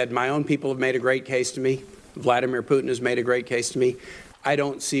basically said, my own people have made a great case to me. Vladimir Putin has made a great case to me. I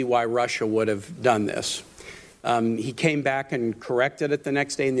don't see why Russia would have done this. He came back and corrected it the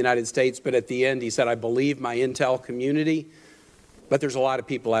next day in the United States, but at the end he said, I believe my intel community, but there's a lot of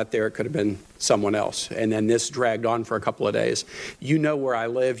people out there. It could have been someone else. And then this dragged on for a couple of days. You know where I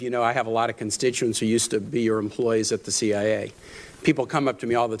live. You know I have a lot of constituents who used to be your employees at the CIA. People come up to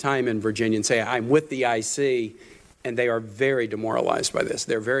me all the time in Virginia and say, I'm with the IC, and they are very demoralized by this.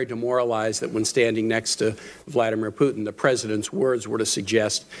 They're very demoralized that when standing next to Vladimir Putin, the president's words were to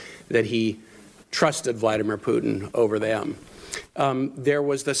suggest that he trusted Vladimir Putin over them. There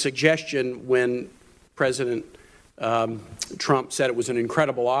was the suggestion when President Trump said it was an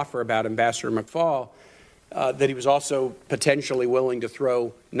incredible offer about Ambassador McFaul, that he was also potentially willing to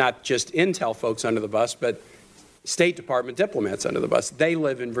throw not just intel folks under the bus, but State Department diplomats under the bus. They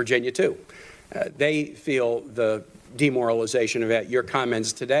live in Virginia, too. They feel the demoralization of your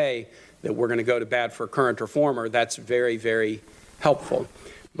comments today that we're going to go to bat for current reformer. That's very, very helpful.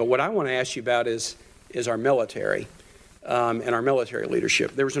 But what I want to ask you about is our military and our military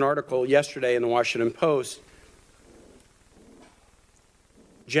leadership. There was an article yesterday in the Washington Post.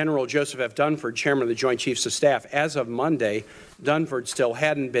 General Joseph F. Dunford, chairman of the Joint Chiefs of Staff, as of Monday, Dunford still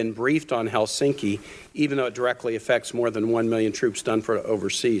hadn't been briefed on Helsinki, even though it directly affects more than 1 million troops Dunford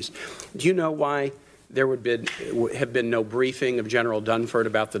overseas. Do you know why there would have been no briefing of General Dunford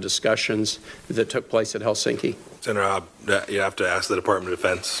about the discussions that took place at Helsinki? Senator, you have to ask the Department of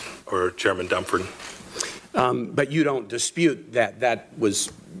Defense or Chairman Dunford. But you don't dispute that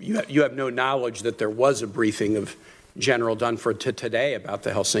you have no knowledge that there was a briefing of General Dunford today about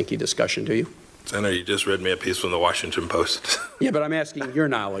the Helsinki discussion, do you? Senator, you just read me a piece from the Washington Post. Yeah, but I'm asking your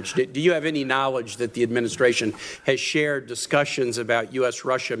knowledge. Do you have any knowledge that the administration has shared discussions about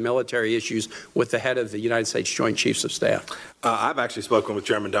U.S.-Russia military issues with the head of the United States Joint Chiefs of Staff? I've actually spoken with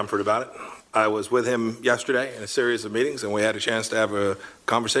Chairman Dunford about it. I was with him yesterday in a series of meetings, and we had a chance to have a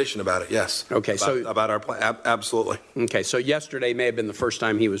conversation about it, yes. Okay, about our plan, absolutely. Okay, so yesterday may have been the first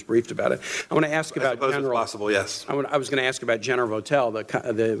time he was briefed about it. I want to ask about General. It's possible, yes. I was going to ask about General Votel,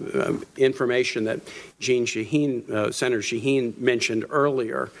 the information that Senator Shaheen mentioned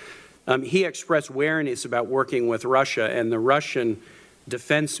earlier. He expressed wariness about working with Russia, and the Russian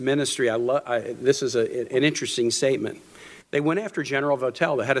Defense Ministry, this is an interesting statement. They went after General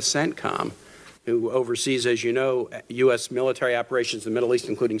Votel, the head of CENTCOM, who oversees, as you know, U.S. military operations in the Middle East,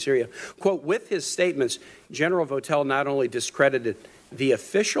 including Syria. Quote, with his statements, General Votel not only discredited the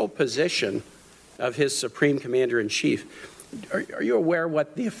official position of his supreme commander-in-chief, Are you aware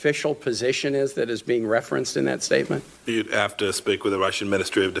what the official position is that is being referenced in that statement? You'd have to speak with the Russian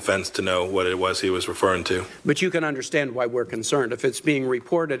Ministry of Defense to know what it was he was referring to. But you can understand why we're concerned. If it's being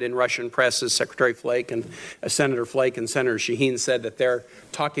reported in Russian press as Secretary Flake and Senator Flake and Senator Shaheen said that they're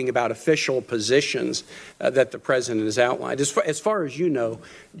talking about official positions that the president has outlined. As far as you know,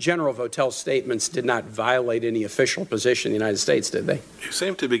 General Votel's statements did not violate any official position in the United States, did they? You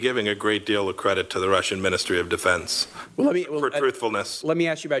seem to be giving a great deal of credit to the Russian Ministry of Defense for truthfulness. Let me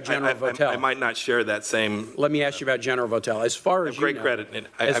ask you about General Votel. I might not share that same. Let me ask you about General Votel. As far as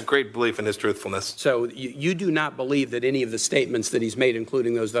I have great belief in his truthfulness. So you do not believe that any of the statements that he's made,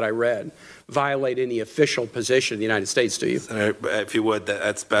 including those that I read, violate any official position in the United States, do you? Senator, if you would,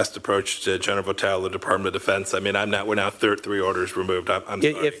 that's best approach to General Votel, the Department of Defense. I mean, we're now 3 orders removed. I'm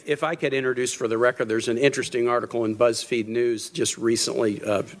sorry. If I could introduce for the record, there's an interesting article in BuzzFeed News just recently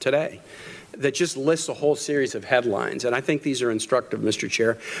today that just lists a whole series of headlines, and I think these are instructive, Mr.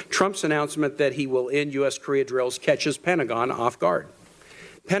 Chair. Trump's announcement that he will end U.S.-Korea drills catches Pentagon off guard.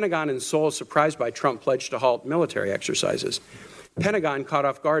 Pentagon in Seoul is surprised by Trump pledge to halt military exercises. Pentagon caught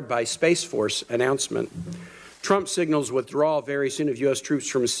off guard by Space Force announcement. Trump signals withdrawal very soon of U.S. troops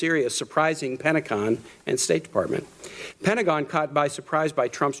from Syria, surprising Pentagon and State Department. Pentagon caught by surprise by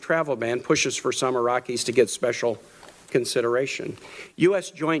Trump's travel ban, pushes for some Iraqis to get special consideration.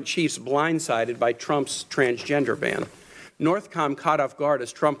 U.S. Joint Chiefs blindsided by Trump's transgender ban. Northcom caught off guard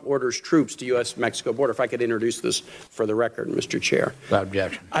as Trump orders troops to U.S.-Mexico border. If I could introduce this for the record, Mr. Chair. Without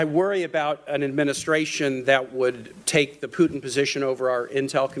objection. I worry about an administration that would take the Putin position over our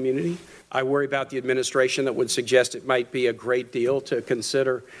intel community. I worry about the administration that would suggest it might be a great deal to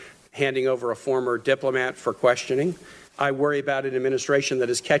consider handing over a former diplomat for questioning. I worry about an administration that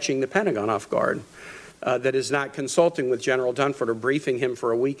is catching the Pentagon off guard, that is not consulting with General Dunford or briefing him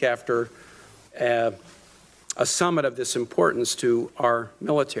for a week after a summit of this importance to our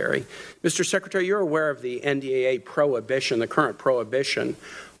military. Mr. Secretary, you're aware of the NDAA prohibition, the current prohibition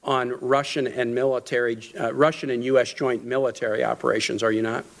on Russian and U.S. joint military operations, are you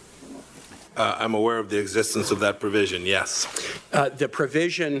not? I'm aware of the existence of that provision, yes. The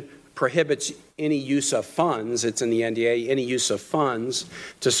provision prohibits any use of funds, it's in the NDAA, any use of funds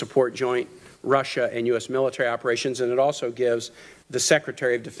to support joint Russia and U.S. military operations, and it also gives the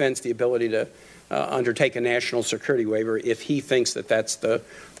Secretary of Defense the ability to undertake a national security waiver if he thinks that that's the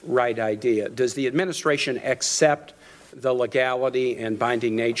right idea. Does the administration accept the legality and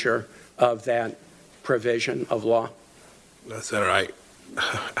binding nature of that provision of law? Senator,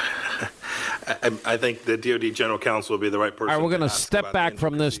 I think the DOD General Counsel will be the right person. All right, we're going to step back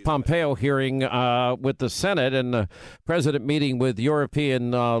from this Pompeo hearing with the Senate and the president meeting with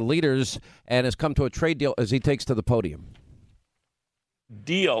European leaders and has come to a trade deal as he takes to the podium.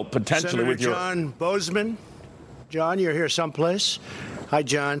 Deal potentially Senator with your John Bozeman. John, you're here someplace. Hi,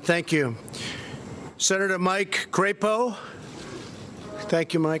 John. Thank you. Senator Mike Crapo.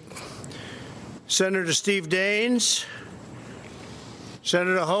 Thank you, Mike. Senator Steve Daines.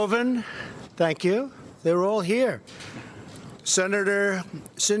 Senator Hoeven. Thank you. They're all here. Senator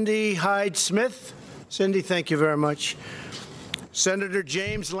Cindy Hyde-Smith. Cindy, thank you very much. Senator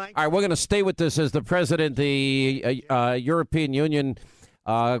James Lang. All right, we're going to stay with this as the president, the European Union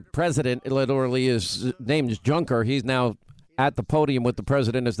president, literally his name is Juncker. He's now at the podium with the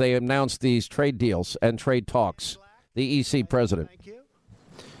president as they announce these trade deals and trade talks. The EC president. Thank you.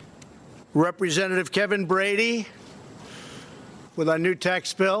 Representative Kevin Brady with our new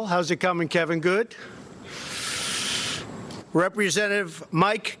tax bill. How's it coming, Kevin? Good. Representative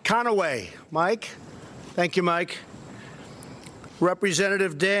Mike Conaway. Mike. Thank you, Mike.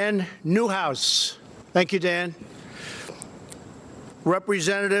 Representative Dan Newhouse. Thank you, Dan.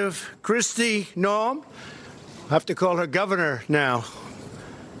 Representative Kristi Noem. I have to call her governor now.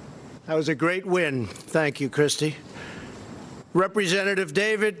 That was a great win. Thank you, Kristi. Representative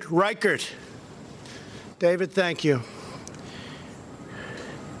David Reichert. David, thank you.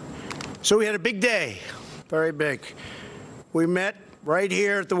 So we had a big day, very big. We met right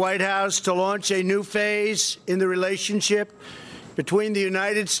here at the White House to launch a new phase in the relationship between the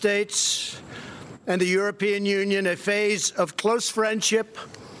United States and the European Union, a phase of close friendship,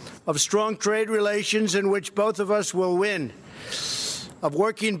 of strong trade relations in which both of us will win, of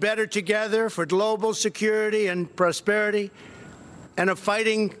working better together for global security and prosperity, and of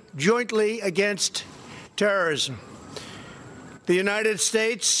fighting jointly against terrorism. The United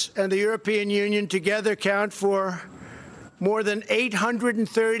States and the European Union together count for more than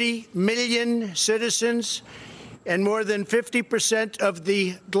 830 million citizens and more than 50% of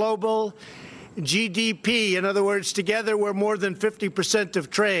the global GDP. In other words, together we're more than 50% of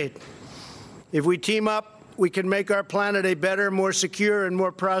trade. If we team up we can make our planet a better, more secure, and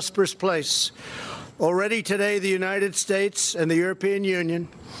more prosperous place. Already today, the United States and the European Union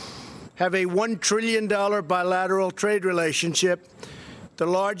have a $1 trillion bilateral trade relationship, the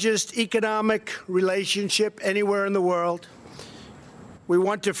largest economic relationship anywhere in the world. We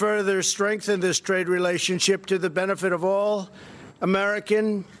want to further strengthen this trade relationship to the benefit of all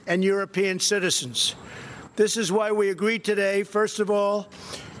American and European citizens. This is why we agreed today, first of all,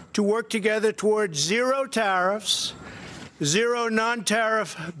 to work together towards zero tariffs, zero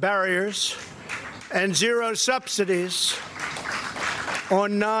non-tariff barriers, and zero subsidies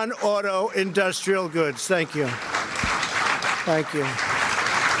on non-auto industrial goods. Thank you. Thank you.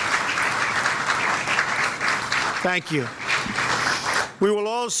 Thank you. We will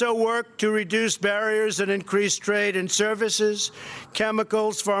also work to reduce barriers and increase trade in services,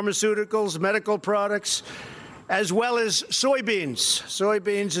 chemicals, pharmaceuticals, medical products, as well as soybeans.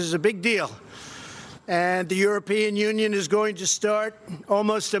 Soybeans is a big deal. And the European Union is going to start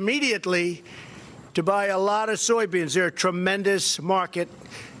almost immediately to buy a lot of soybeans. They're a tremendous market.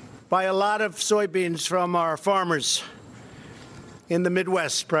 Buy a lot of soybeans from our farmers in the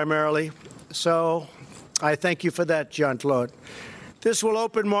Midwest primarily. So I thank you for that, Jean-Claude. This will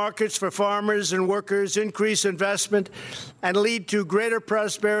open markets for farmers and workers, increase investment, and lead to greater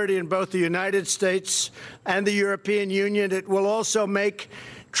prosperity in both the United States and the European Union. It will also make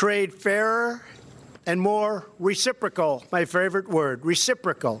trade fairer and more reciprocal, my favorite word,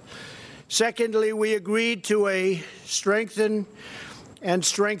 reciprocal. Secondly, we agreed to a strengthening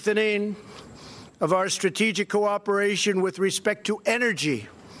of our strategic cooperation with respect to energy.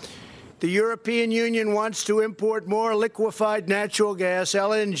 The European Union wants to import more liquefied natural gas,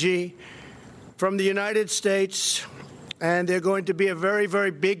 LNG, from the United States, and they're going to be a very,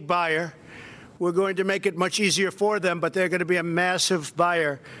 very big buyer. We're going to make it much easier for them, but they're going to be a massive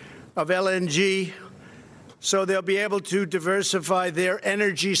buyer of LNG, so they'll be able to diversify their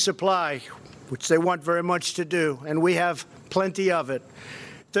energy supply, which they want very much to do, and we have plenty of it.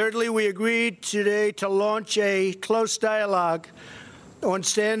 Thirdly, we agreed today to launch a close dialogue on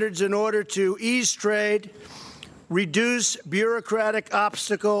standards in order to ease trade, reduce bureaucratic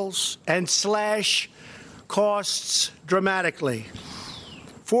obstacles, and slash costs dramatically.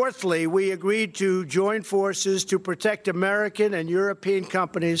 Fourthly, we agreed to join forces to protect American and European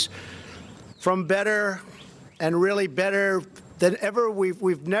companies from better and really better than ever.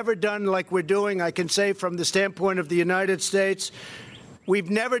 We've never done like we're doing, I can say, from the standpoint of the United States. We've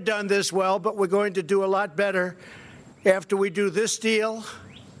never done this well, but we're going to do a lot better after we do this deal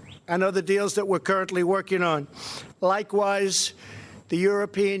and other deals that we're currently working on. Likewise, the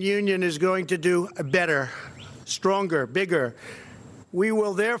European Union is going to do better, stronger, bigger. We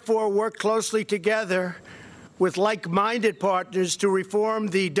will therefore work closely together with like-minded partners to reform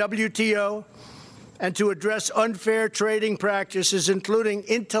the WTO and to address unfair trading practices, including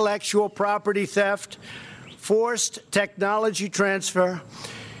intellectual property theft, forced technology transfer,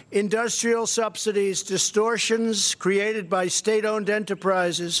 industrial subsidies, distortions created by state-owned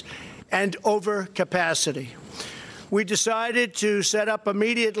enterprises, and overcapacity. We decided to set up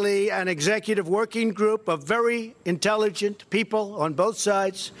immediately an executive working group of very intelligent people on both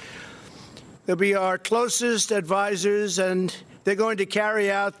sides. They'll be our closest advisors, and they're going to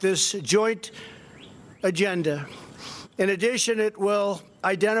carry out this joint agenda. In addition, it will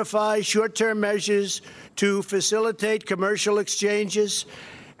identify short-term measures to facilitate commercial exchanges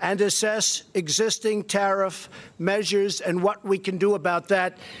and assess existing tariff measures and what we can do about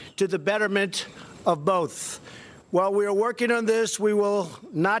that to the betterment of both. While we are working on this, we will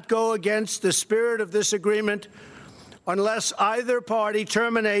not go against the spirit of this agreement unless either party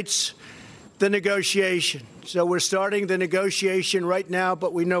terminates the negotiation. So we're starting the negotiation right now,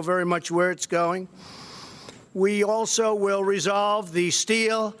 but we know very much where it's going. We also will resolve the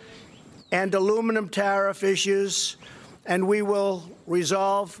steel and aluminum tariff issues, and we will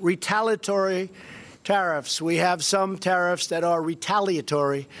resolve retaliatory tariffs. We have some tariffs that are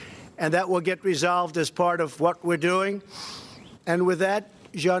retaliatory, and that will get resolved as part of what we're doing. And with that,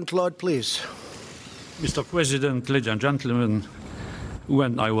 Jean-Claude, please. Mr. President, ladies and gentlemen,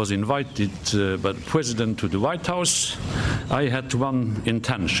 when I was invited by the President to the White House, I had one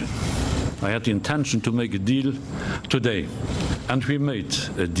intention. I had the intention to make a deal today, and we made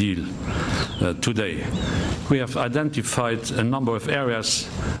a deal today. We have identified a number of areas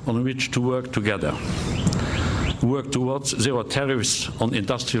on which to work together. Work towards zero tariffs on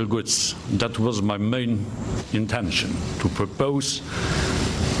industrial goods. That was my main intention, to propose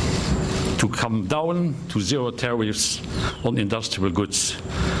to come down to zero tariffs on industrial goods.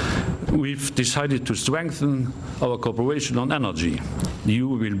 we've decided to strengthen our cooperation on energy. The EU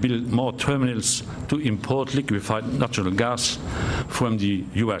will build more terminals to import liquefied natural gas from the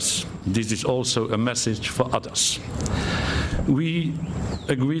US. This is also a message for others. We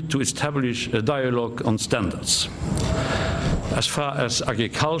agreed to establish a dialogue on standards. As far as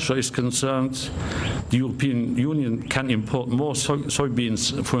agriculture is concerned, the European Union can import more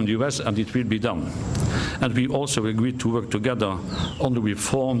soybeans from the US, and it will be done. And we also agreed to work together on the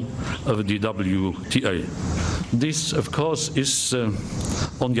reform of the WTA. This, of course, is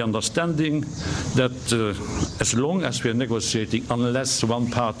on the understanding that as long as we are negotiating, unless one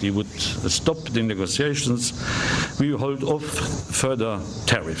party would stop the negotiations, we will hold off further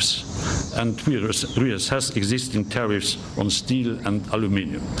tariffs. And we reassess existing tariffs on steel and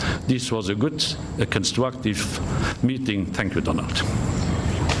aluminium. This was a good, constructive meeting. Thank you, Donald.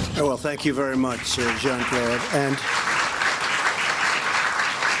 Well, thank you very much, Jean-Claude. And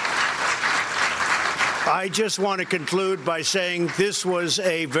I just want to conclude by saying this was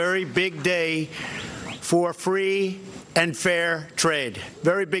a very big day for free and fair trade.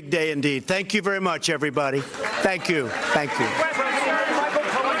 Very big day indeed. Thank you very much, everybody. Thank you. Thank you.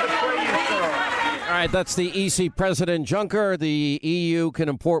 All right, that's the EC President Juncker. The EU can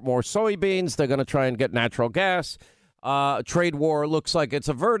import more soybeans. They're going to try and get natural gas. Trade war looks like it's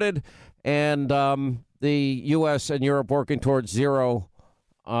averted. And the U.S. and Europe working towards zero,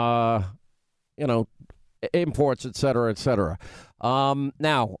 imports, et cetera, et cetera.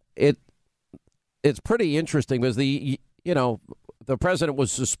 Now, it's pretty interesting because the president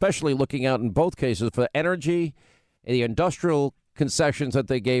was especially looking out in both cases for energy, the industrial concessions that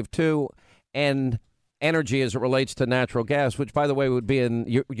they gave too, and energy as it relates to natural gas, which, by the way, would be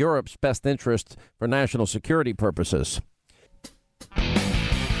in Europe's best interest for national security purposes.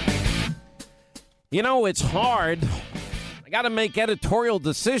 It's hard. I got to make editorial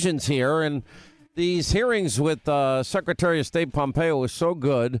decisions here, and these hearings with Secretary of State Pompeo was so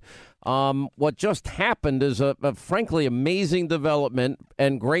good. What just happened is a frankly amazing development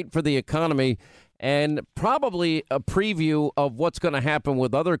and great for the economy, and probably a preview of what's going to happen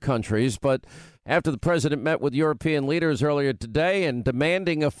with other countries. But after the president met with European leaders earlier today and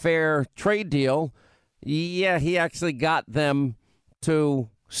demanding a fair trade deal, he actually got them to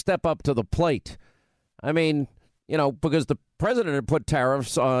step up to the plate. I mean, because the president had put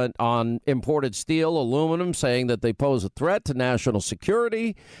tariffs on imported steel, aluminum, saying that they pose a threat to national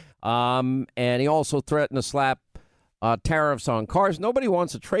security. And he also threatened to slap tariffs on cars. Nobody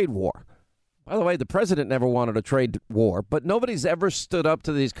wants a trade war. By the way, the president never wanted a trade war, but nobody's ever stood up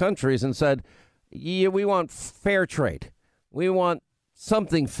to these countries and said, yeah, we want fair trade. We want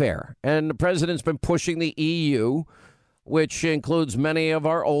something fair. And the president's been pushing the EU, which includes many of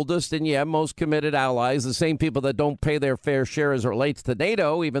our oldest and, most committed allies, the same people that don't pay their fair share as it relates to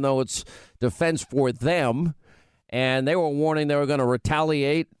NATO, even though it's defense for them. And they were warning they were going to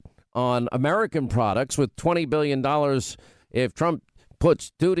retaliate on American products with $20 billion if Trump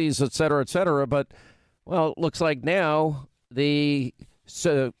puts duties, et cetera, et cetera. But, well, it looks like now the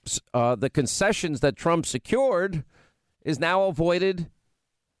concessions that Trump secured is now avoided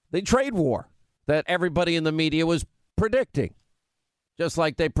the trade war that everybody in the media was predicting. Just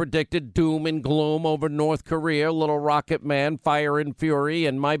like they predicted doom and gloom over North Korea, little rocket man, fire and fury,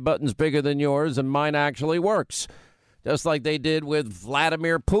 and my button's bigger than yours, and mine actually works. Just like they did with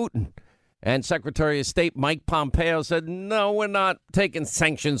Vladimir Putin. And Secretary of State Mike Pompeo said, no, we're not taking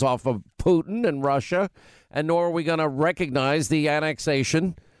sanctions off of Putin and Russia, and nor are we going to recognize the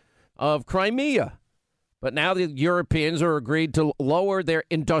annexation of Crimea. But now the Europeans are agreed to lower their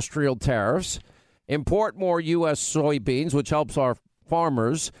industrial tariffs, import more U.S. soybeans, which helps our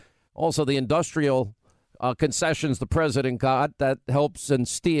farmers. Also, the industrial concessions the president got, that helps in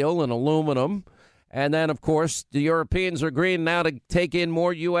steel and aluminum. And then, of course, the Europeans are agreeing now to take in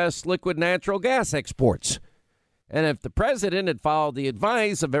more U.S. liquid natural gas exports. And if the president had followed the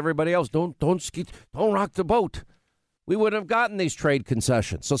advice of everybody else, don't rock the boat, we wouldn't have gotten these trade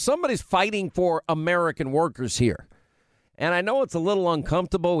concessions. So somebody's fighting for American workers here. And I know it's a little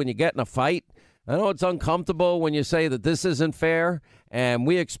uncomfortable when you get in a fight. I know it's uncomfortable when you say that this isn't fair and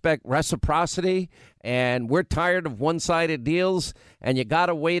we expect reciprocity and we're tired of one-sided deals and you got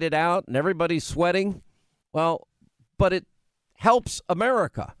to wait it out and everybody's sweating. Well, but it helps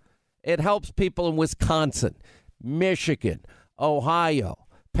America. It helps people in Wisconsin, Michigan, Ohio,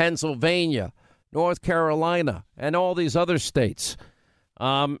 Pennsylvania, North Carolina, and all these other states.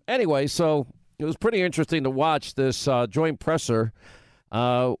 Anyway, so it was pretty interesting to watch this joint presser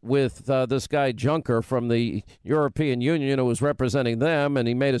with this guy Juncker from the European Union who was representing them, and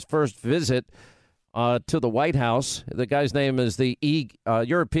he made his first visit to the White House. The guy's name is the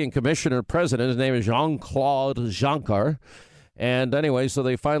European Commissioner President. His name is Jean-Claude Juncker. And anyway, so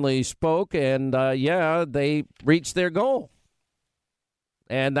they finally spoke, and they reached their goal.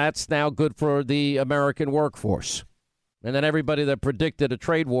 And that's now good for the American workforce. And then everybody that predicted a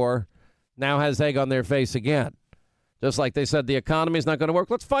trade war now has egg on their face again. Just like they said the economy is not going to work.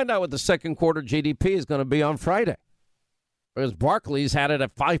 Let's find out what the second quarter GDP is going to be on Friday. Because Barclays had it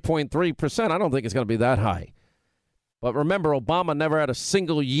at 5.3%. I don't think it's going to be that high. But remember, Obama never had a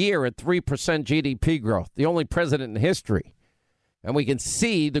single year at 3% GDP growth, the only president in history. And we can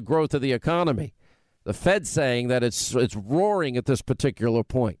see the growth of the economy. The Fed saying that it's roaring at this particular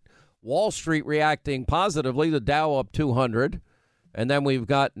point. Wall Street reacting positively, the Dow up 200. And then we've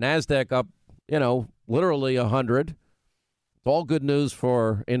got NASDAQ up, literally 100. It's all good news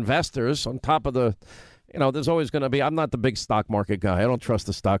for investors on top of the, there's always going to be, I'm not the big stock market guy. I don't trust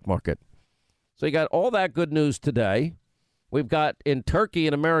the stock market. So you got all that good news today. We've got in Turkey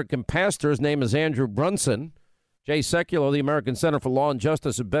an American pastor. His name is Andrew Brunson. Jay Sekulow, the American Center for Law and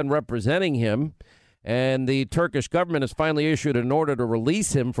Justice, have been representing him. And the Turkish government has finally issued an order to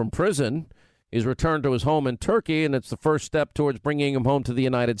release him from prison. He's returned to his home in Turkey, and it's the first step towards bringing him home to the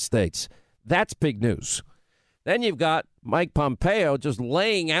United States. That's big news. Then you've got Mike Pompeo just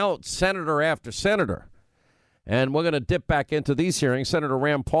laying out senator after senator. And we're going to dip back into these hearings. Senator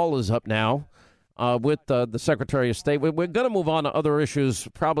Rand Paul is up now with the Secretary of State. We're going to move on to other issues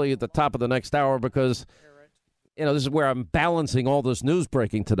probably at the top of the next hour because, this is where I'm balancing all this news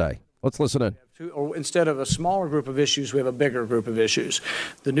breaking today. Let's listen in. Instead of a smaller group of issues, we have a bigger group of issues.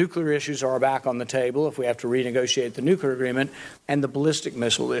 The nuclear issues are back on the table if we have to renegotiate the nuclear agreement, and the ballistic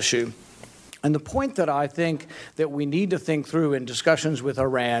missile issue. And the point that I think that we need to think through in discussions with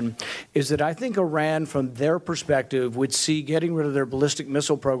Iran is that I think Iran, from their perspective, would see getting rid of their ballistic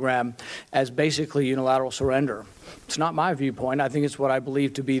missile program as basically unilateral surrender. It's not my viewpoint. I think it's what I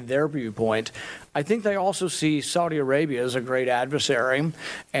believe to be their viewpoint. I think they also see Saudi Arabia as a great adversary,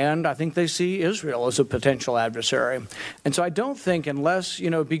 and I think they see Israel as a potential adversary. And so I don't think, unless,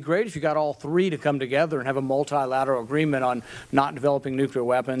 it'd be great if you got all three to come together and have a multilateral agreement on not developing nuclear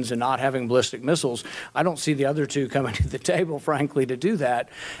weapons and not having ballistic missiles. I don't see the other two coming to the table, frankly, to do that.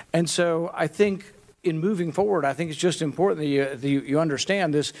 And so I think in moving forward, I think it's just important that you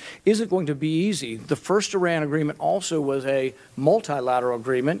understand this isn't going to be easy. The first Iran agreement also was a multilateral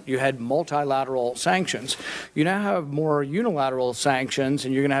agreement. You had multilateral sanctions. You now have more unilateral sanctions,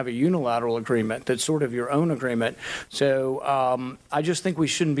 and you're going to have a unilateral agreement that's sort of your own agreement. So I just think we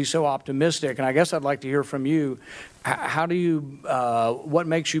shouldn't be so optimistic. And I guess I'd like to hear from you. How do you, what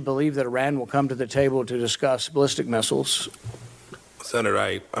makes you believe that Iran will come to the table to discuss ballistic missiles?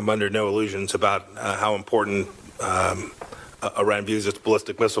 Senator, I'm under no illusions about how important Iran views its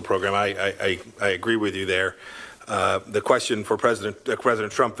ballistic missile program. I agree with you there. The question for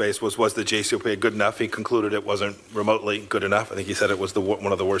President Trump faced was the JCPOA good enough? He concluded it wasn't remotely good enough. I think he said it was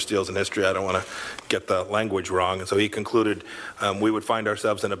one of the worst deals in history. I don't want to get the language wrong. And so he concluded we would find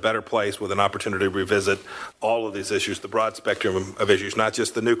ourselves in a better place with an opportunity to revisit all of these issues, the broad spectrum of issues, not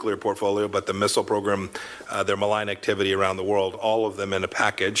just the nuclear portfolio, but the missile program, their malign activity around the world, all of them in a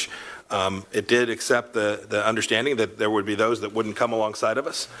package. It did accept the understanding that there would be those that wouldn't come alongside of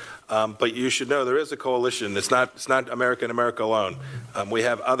us. But you should know there is a coalition. It's not America and America alone. We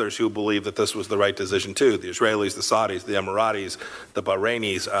have others who believe that this was the right decision too. The Israelis, the Saudis, the Emiratis, the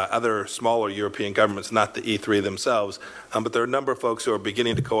Bahrainis, other smaller European governments, not the E3 themselves. But there are a number of folks who are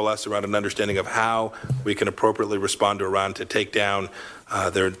beginning to coalesce around an understanding of how we can appropriately respond to Iran to take down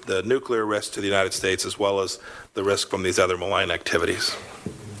the nuclear risk to the United States as well as the risk from these other malign activities.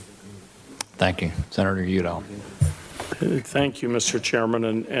 Thank you. Senator Udall. Thank you, Mr.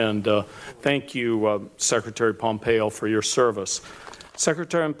 Chairman, and thank you, Secretary Pompeo, for your service.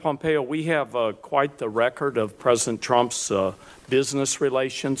 Secretary Pompeo, we have quite the record of President Trump's business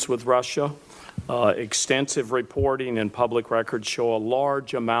relations with Russia. Extensive reporting and public records show a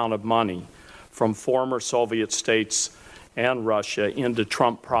large amount of money from former Soviet states and Russia into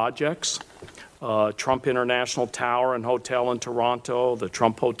Trump projects. Trump International Tower and Hotel in Toronto, the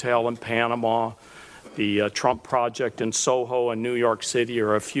Trump Hotel in Panama, the Trump Project in Soho and New York City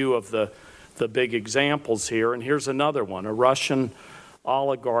are a few of the big examples here. And here's another one. A Russian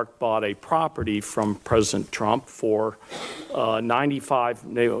oligarch bought a property from President Trump for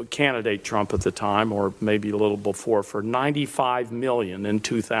candidate Trump at the time, or maybe a little before, for $95 million in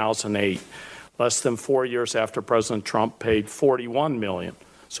 2008. Less than 4 years after President Trump paid $41 million.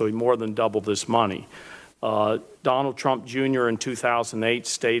 So he more than doubled this money. Donald Trump Jr. in 2008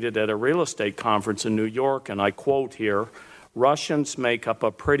 stated at a real estate conference in New York, and I quote here, Russians make up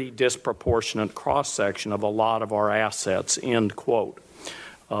a pretty disproportionate cross-section of a lot of our assets, end quote.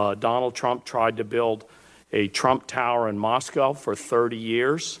 Donald Trump tried to build a Trump Tower in Moscow for 30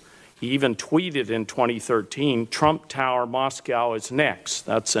 years. He even tweeted in 2013, Trump Tower Moscow is next.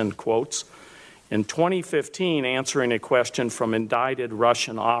 That's in quotes. In 2015, answering a question from indicted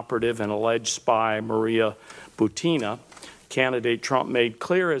Russian operative and alleged spy Maria Butina, candidate Trump made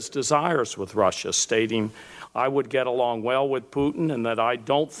clear his desires with Russia, stating, I would get along well with Putin and that I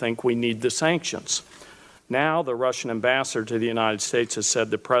don't think we need the sanctions. Now the Russian ambassador to the United States has said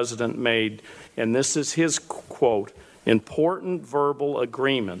the president made, and this is his quote, important verbal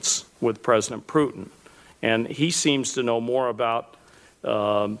agreements with President Putin. And he seems to know more about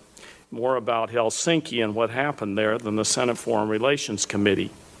Helsinki and what happened there than the Senate Foreign Relations Committee.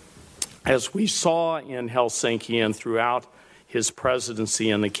 As we saw in Helsinki and throughout his presidency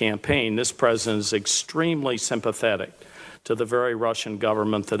and the campaign, this president is extremely sympathetic to the very Russian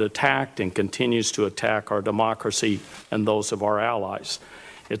government that attacked and continues to attack our democracy and those of our allies.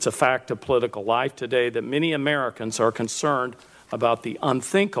 It's a fact of political life today that many Americans are concerned about the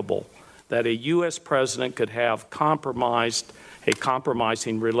unthinkable that a U.S. president could have a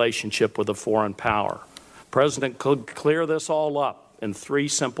compromising relationship with a foreign power. The president could clear this all up in 3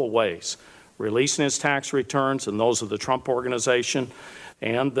 simple ways: releasing his tax returns and those of the Trump Organization,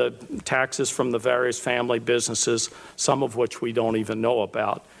 and the taxes from the various family businesses, some of which we don't even know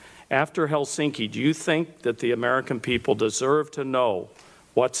about. After Helsinki, do you think that the American people deserve to know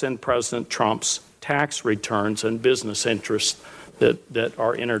what's in President Trump's tax returns and business interests that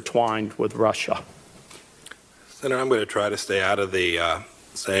are intertwined with Russia? Senator, I'm going to try to stay out of the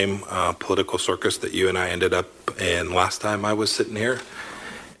same political circus that you and I ended up in last time I was sitting here,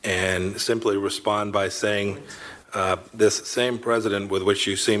 and simply respond by saying this same president with which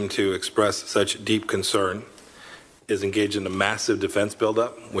you seem to express such deep concern is engaged in a massive defense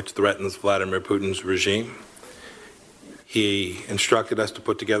buildup, which threatens Vladimir Putin's regime. He instructed us to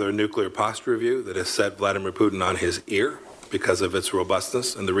put together a nuclear posture review that has set Vladimir Putin on his ear because of its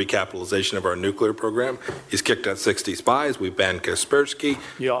robustness and the recapitalization of our nuclear program. He's kicked out 60 spies. We banned Kaspersky.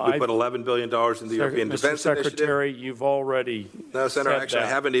 We put $11 billion in the European Defense Initiative. Mr. Secretary, you've already No, Senator, actually, I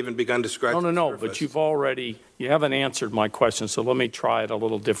haven't even begun to scratch the surface. But you haven't answered my question, so let me try it a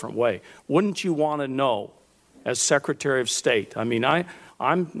little different way. Wouldn't you want to know, as Secretary of State, I mean,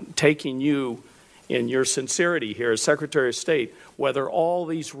 I'm taking you in your sincerity here as Secretary of State, whether all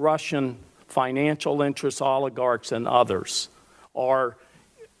these Russian financial interests, oligarchs, and others are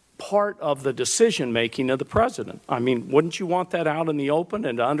part of the decision-making of the president. I mean, wouldn't you want that out in the open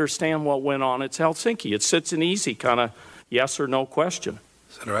and to understand what went on at Helsinki? It's an easy kind of yes or no question.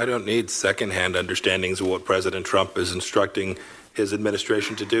 Senator, I don't need second-hand understandings of what President Trump is instructing his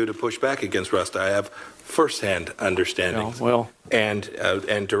administration to do to push back against Russia. I have first-hand understandings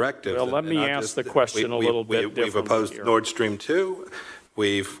and directives. Well, let me ask the question a little bit differently. We've opposed Nord Stream 2.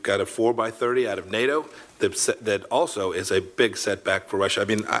 We've got a 4x30 out of NATO that also is a big setback for Russia. I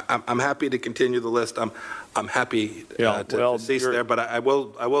mean, I'm happy to continue the list. I'm happy to cease there, but I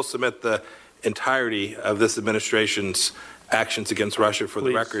will submit the entirety of this administration's actions against Russia for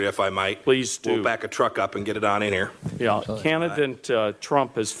the record, if I might. Please do. We'll back a truck up and get it on in here. Yeah, candidate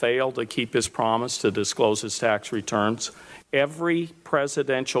Trump has failed to keep his promise to disclose his tax returns. Every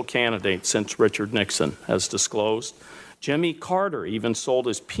presidential candidate since Richard Nixon has disclosed. Jimmy Carter even sold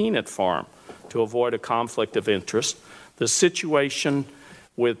his peanut farm to avoid a conflict of interest. The situation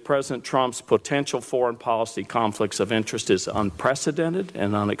with President Trump's potential foreign policy conflicts of interest is unprecedented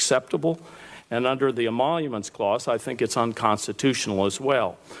and unacceptable. And under the Emoluments Clause, I think it's unconstitutional as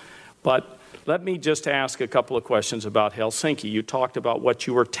well. But let me just ask a couple of questions about Helsinki. You talked about what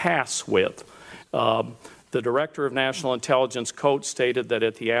you were tasked with. The Director of National Intelligence, Coates, stated that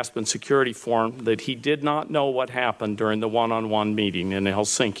at the Aspen Security Forum that he did not know what happened during the one-on-one meeting in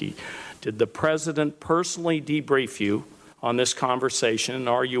Helsinki. Did the President personally debrief you on this conversation, and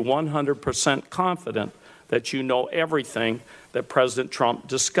are you 100% confident that you know everything that President Trump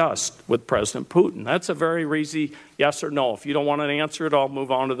discussed with President Putin? That's a very easy yes or no. If you don't want to answer it, I'll move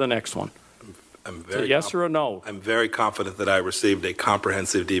on to the next one. Yes or a no? I'm very confident that I received a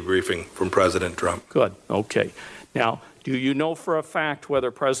comprehensive debriefing from President Trump. Good. Okay. Now, do you know for a fact whether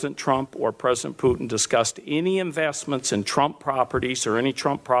President Trump or President Putin discussed any investments in Trump properties or any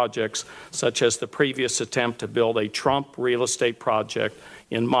Trump projects, such as the previous attempt to build a Trump real estate project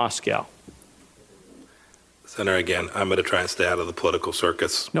in Moscow? Senator, again, I'm going to try and stay out of the political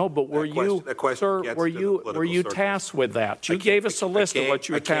circus. No, but were you tasked with that? You gave us a list of what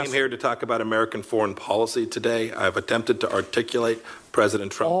you were tasked with. I came here to talk about American foreign policy today. I've attempted to articulate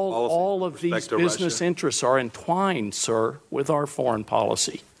President Trump's policy. All of these business interests are entwined, sir, with our foreign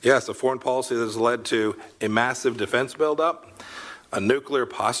policy. Yes, a foreign policy that has led to a massive defense buildup, a nuclear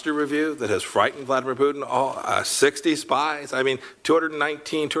posture review that has frightened Vladimir Putin, 60 spies,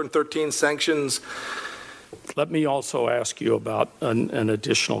 213 sanctions. Let me also ask you about an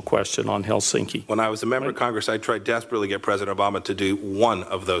additional question on Helsinki. When I was a member of Congress, I tried desperately to get President Obama to do one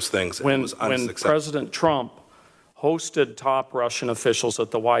of those things. And it was unsuccessful. When President Trump hosted top Russian officials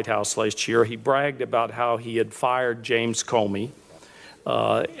at the White House last year, he bragged about how he had fired James Comey.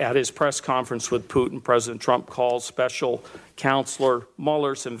 At his press conference with Putin, President Trump called Special Counselor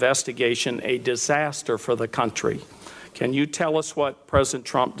Mueller's investigation a disaster for the country. Can you tell us what President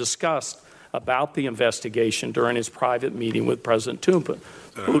Trump discussed about the investigation during his private meeting with President Putin?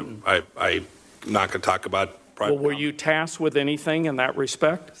 I'm not going to talk about private. Well, were you tasked with anything in that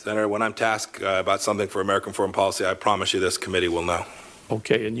respect? Senator, when I'm tasked about something for American foreign policy, I promise you this committee will know.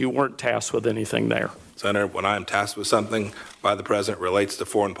 Okay, and you weren't tasked with anything there? Senator, when I'm tasked with something by the President relates to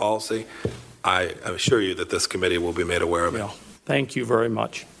foreign policy, I assure you that this committee will be made aware of it. Thank you very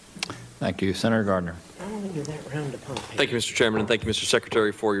much. Thank you. Senator Gardner. Thank you, Mr. Chairman, and thank you, Mr.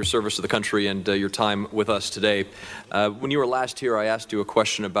 Secretary, for your service to the country and your time with us today. When you were last here, I asked you a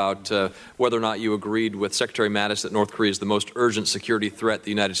question about whether or not you agreed with Secretary Mattis that North Korea is the most urgent security threat the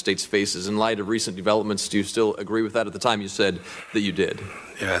United States faces. In light of recent developments, do you still agree with that? At the time, you said that you did.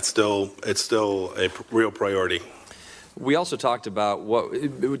 Yeah, it's still a real priority. We also talked about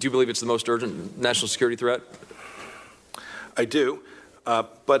do you believe it's the most urgent national security threat? I do.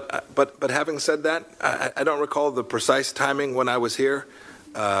 But having said that, I don't recall the precise timing when I was here.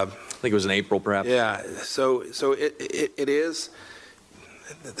 I think it was in April, perhaps. Yeah. So it is.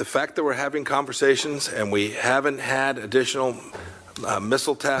 The fact that we're having conversations and we haven't had additional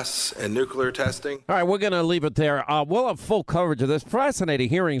missile tests and nuclear testing. All right, we're going to leave it there. We'll have full coverage of this. Fascinating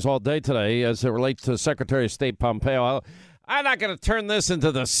hearings all day today as it relates to Secretary of State Pompeo. I'm not going to turn this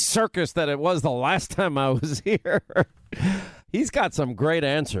into the circus that it was the last time I was here. He's got some great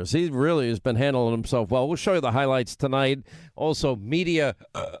answers. He really has been handling himself well. We'll show you the highlights tonight. Also, media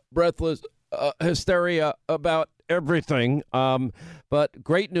breathless hysteria about everything. But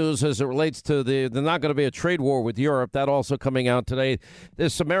great news as it relates to there's not going to be a trade war with Europe. That also coming out today.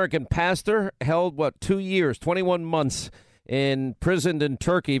 This American pastor held, 2 years, 21 months imprisoned in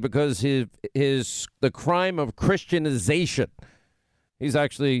Turkey because the crime of Christianization. He's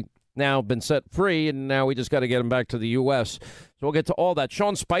actually now been set free, and now we just got to get him back to the U.S. So we'll get to all that.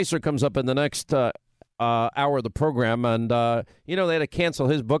 Sean Spicer comes up in the next hour of the program, and they had to cancel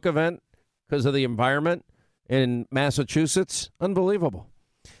his book event because of the environment in Massachusetts. Unbelievable.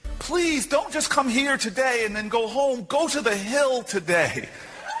 Please don't just come here today and then go home. Go to the Hill today.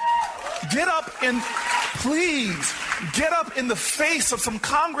 Get up and please get up in the face of some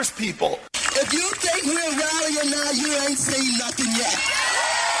Congress people. If you think we're rallying now, you ain't seen nothing yet.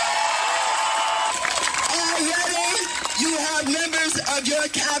 Already, you have members of your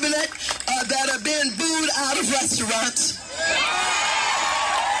cabinet that are being booed out of restaurants.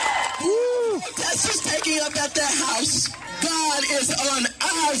 Protesters taking up at their house. God is on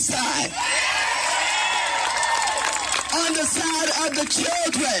our side. On the side of the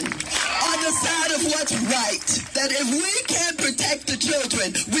children. On the side of what's right. That if we can't protect the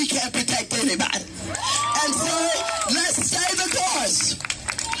children, we can't protect anybody. And so, let's stay the course.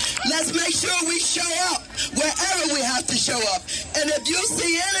 Let's make sure we show up wherever we have to show up. And if you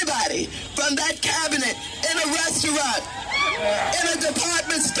see anybody from that cabinet in a restaurant, in a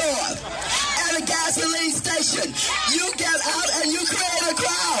department store, at a gasoline station, you get out and you create a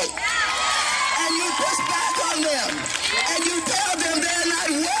crowd. And you push back on them. And you tell them they're not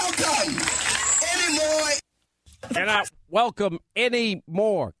welcome anymore. They're not welcome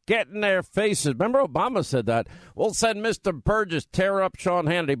anymore. Get in their faces. Remember Obama said that. We'll send Mr. Burgess tear up Sean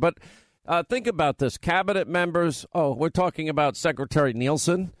Hannity. But think about this. Cabinet members. Oh, we're talking about Secretary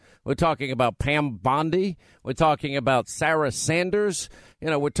Nielsen. We're talking about Pam Bondi. We're talking about Sarah Sanders.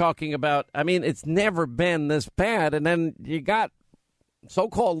 We're talking about, it's never been this bad. And then you got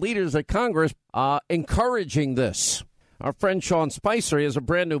so-called leaders at Congress encouraging this. Our friend Sean Spicer, he has a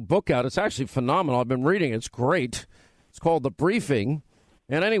brand new book out. It's actually phenomenal. I've been reading it. It's great. It's called The Briefing.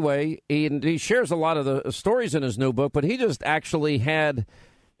 And anyway, he shares a lot of the stories in his new book, but he just actually had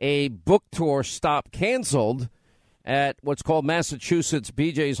a book tour stop canceled at what's called Massachusetts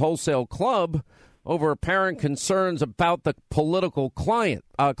BJ's Wholesale Club over apparent concerns about the political climate,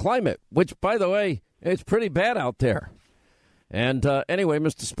 which, by the way, it's pretty bad out there. And anyway,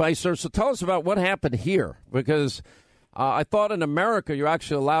 Mr. Spicer, so tell us about what happened here, because I thought in America you're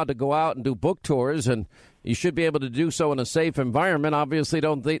actually allowed to go out and do book tours, and you should be able to do so in a safe environment. Obviously,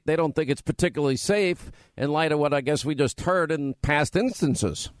 they don't think it's particularly safe in light of what I guess we just heard in past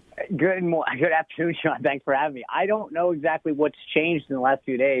instances. Good afternoon, Sean. Thanks for having me. I don't know exactly what's changed in the last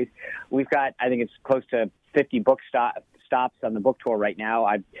few days. We've got, I think it's close to 50 book stops on the book tour right now.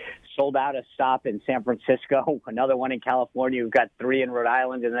 I've sold out a stop in San Francisco, another one in California. We've got 3 in Rhode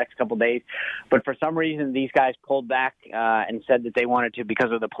Island in the next couple of days. But for some reason, these guys pulled back and said that they wanted to,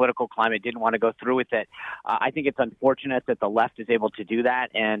 because of the political climate, didn't want to go through with it. I think it's unfortunate that the left is able to do that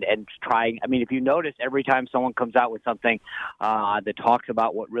and try. I mean, if you notice, every time someone comes out with something that talks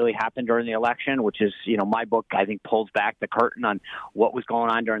about what really happened during the election, which is, my book, I think, pulls back the curtain on what was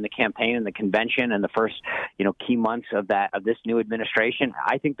going on during the campaign and the convention and the first, key months of this new administration.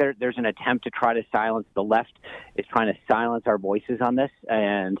 I think there's an attempt to try to silence the left is trying to silence our voices on this.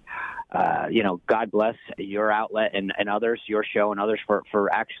 And, God bless your outlet and others, your show and others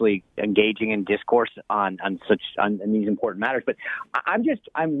for actually engaging in discourse on these important matters. But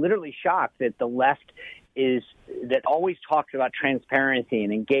I'm literally shocked that the left that always talks about transparency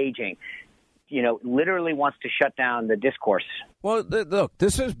and engaging, literally wants to shut down the discourse. Well, look,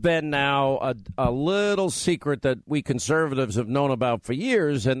 this has been now a little secret that we conservatives have known about for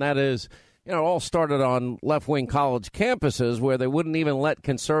years, and that is, it all started on left-wing college campuses where they wouldn't even let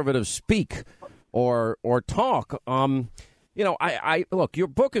conservatives speak or talk. I look, your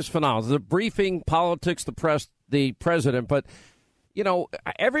book is phenomenal. The briefing, politics, the president, but,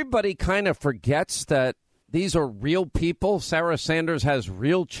 everybody kind of forgets that these are real people. Sarah Sanders has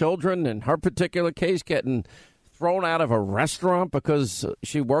real children, in her particular case, getting thrown out of a restaurant because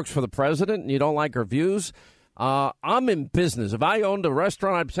she works for the president and you don't like her views. I'm in business. If I owned a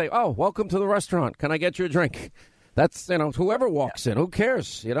restaurant, I'd say, oh, welcome to the restaurant. Can I get you a drink? That's, whoever walks in, who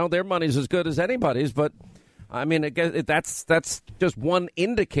cares? Their money's as good as anybody's. But, I mean, that's just one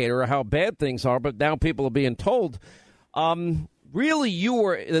indicator of how bad things are. But now people are being told. Really, you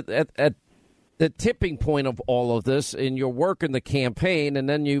were at the tipping point of all of this in your work in the campaign, and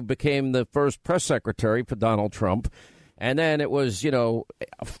then you became the first press secretary for Donald Trump. And then it was,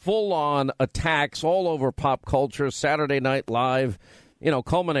 full-on attacks all over pop culture, Saturday Night Live,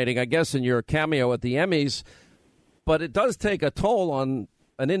 culminating, I guess, in your cameo at the Emmys. But it does take a toll on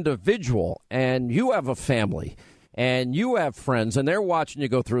an individual, and you have a family, and you have friends, and they're watching you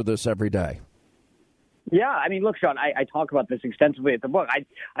go through this every day. Yeah, I mean, look, Sean, I talk about this extensively at the book.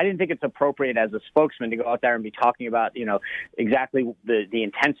 I didn't think it's appropriate as a spokesman to go out there and be talking about, exactly the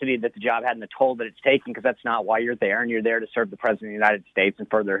intensity that the job had and the toll that it's taking, because that's not why you're there. And you're there to serve the president of the United States and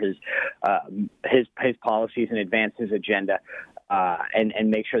further his policies and advance his agenda. And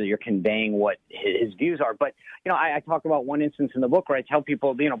make sure that you're conveying what his views are. But, I talk about one instance in the book where I tell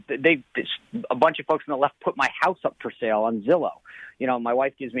people, a bunch of folks on the left put my house up for sale on Zillow. My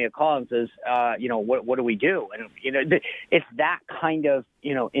wife gives me a call and says, what do we do? And, it's that kind of,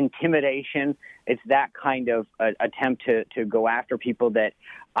 intimidation. It's that kind of attempt to go after people that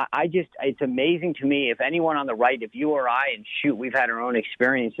it's amazing to me. If anyone on the right, if you or I, and shoot, we've had our own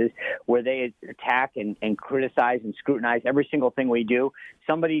experiences where they attack and criticize and scrutinize every single thing we do.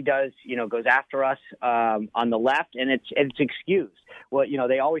 Somebody does, goes after us on the left, and it's excused. Well,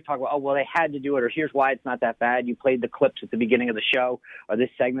 they always talk about, they had to do it, or here's why it's not that bad. You played the clips at the beginning of the show, or this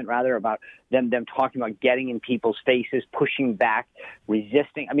segment rather, about them talking about getting in people's faces, pushing back,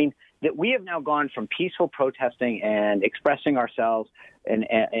 resisting. I mean, that we have now gone from peaceful protesting and expressing ourselves and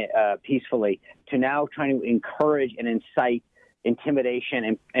peacefully to now trying to encourage and incite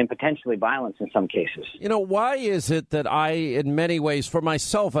intimidation and potentially violence in some cases. Why is it that I, in many ways, for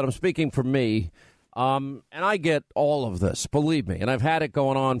myself, and I'm speaking for me, and I get all of this, believe me, and I've had it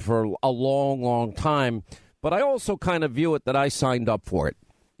going on for a long, long time, but I also kind of view it that I signed up for it.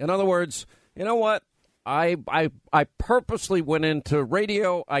 In other words, you know what? I purposely went into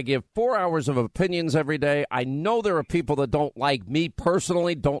radio. I give 4 hours of opinions every day. I know there are people that don't like me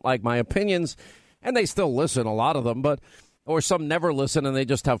personally, don't like my opinions, and they still listen, a lot of them, or some never listen and they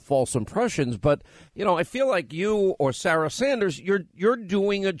just have false impressions. But, I feel like you or Sarah Sanders, you're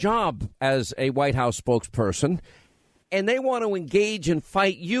doing a job as a White House spokesperson, and they want to engage and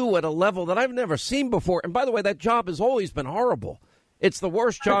fight you at a level that I've never seen before. And by the way, that job has always been horrible. It's the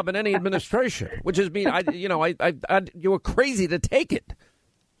worst job in any administration, which is you were crazy to take it.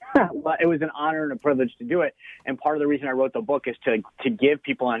 Well, it was an honor and a privilege to do it. And part of the reason I wrote the book is to give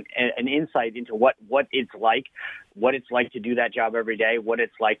people an insight into what it's like what it's like to do that job every day, what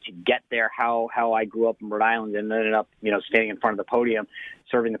it's like to get there, how I grew up in Rhode Island and ended up, standing in front of the podium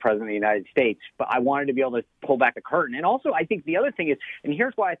serving the President of the United States. But I wanted to be able to pull back the curtain. And also, I think the other thing is, and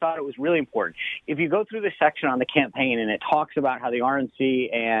here's why I thought it was really important. If you go through the section on the campaign and it talks about how the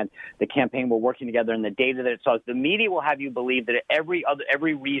RNC and the campaign were working together and the data that it saw, the media will have you believe that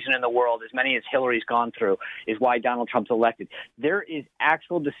every reason in the world, as many as Hillary's gone through, is why Donald Trump's elected. There is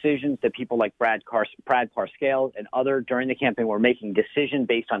actual decisions that people like Brad Parscale and other during the campaign were making decisions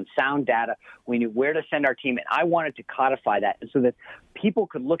based on sound data. We knew where to send our team, and I wanted to codify that so that people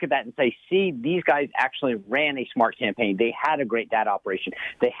could look at that and say, see, these guys actually ran a smart campaign. They had a great data operation.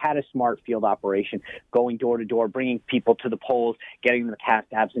 They had a smart field operation, going door to door, bringing people to the polls, getting them to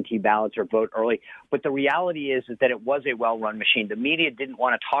cast absentee ballots or vote early. But the reality is that it was a well-run machine. The media didn't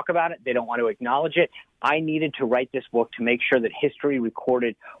want to talk about it. They don't want to acknowledge it. I needed to write this book to make sure that history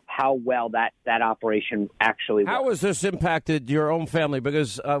recorded how well that operation actually was. How has this impacted your own family?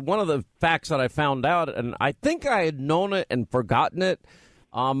 Because one of the facts that I found out, and I think I had known it and forgotten it,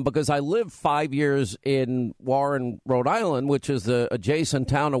 because I lived 5 years in Warren, Rhode Island, which is the adjacent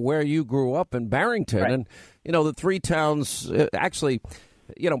town of where you grew up in Barrington. Right. And, the three towns actually,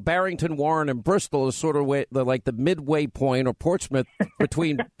 Barrington, Warren, and Bristol is sort of like the midway point, or Portsmouth,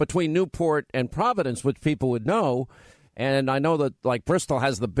 between Newport and Providence, which people would know. And I know that, like, Bristol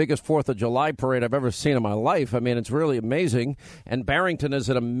has the biggest 4th of July parade I've ever seen in my life. I mean, it's really amazing. And Barrington is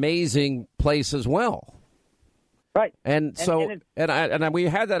an amazing place as well. Right. And we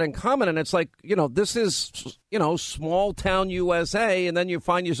had that in common. And it's like, this is, small town USA. And then you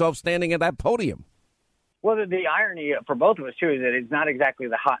find yourself standing at that podium. Well, the irony for both of us, too, is that it's not exactly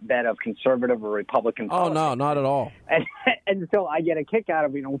the hotbed of conservative or Republican politics. Oh, no, not at all. And so I get a kick out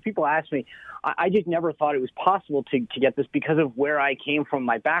of, when people ask me, I just never thought it was possible to get this because of where I came from,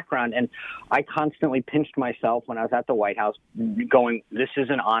 my background. And I constantly pinched myself when I was at the White House going, this is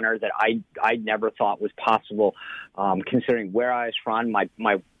an honor that I never thought was possible, considering where I was from, my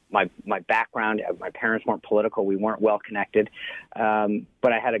background. My parents weren't political. We weren't well connected.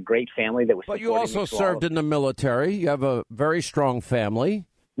 But I had a great family that was supporting me. But you also served in the military. You have a very strong family.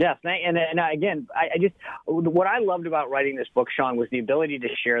 Yes, and again, I just what I loved about writing this book, Sean, was the ability to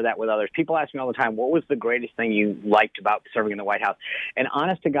share that with others. People ask me all the time, what was the greatest thing you liked about serving in the White House? And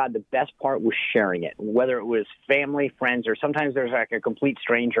honest to God, the best part was sharing it, whether it was family, friends, or sometimes there's like a complete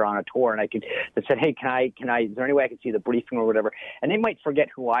stranger on a tour, and that said, hey, can I? Is there any way I can see the briefing or whatever? And they might forget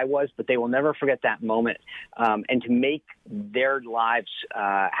who I was, but they will never forget that moment. And to make their lives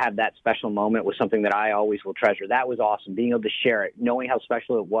have that special moment was something that I always will treasure. That was awesome, being able to share it, knowing how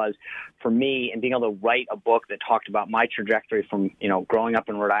special it was for me, and being able to write a book that talked about my trajectory from, growing up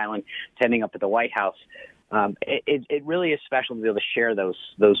in Rhode Island to ending up at the White House. It really is special to be able to share those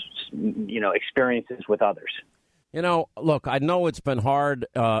experiences with others. Look, I know it's been hard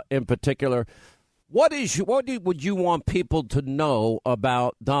in particular. What would you want people to know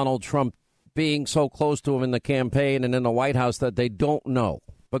about Donald Trump being so close to him in the campaign and in the White House that they don't know?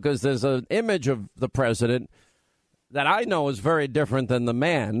 Because there's an image of the president that I know is very different than the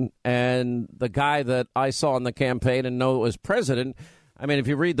man and the guy that I saw in the campaign and know was president. I mean,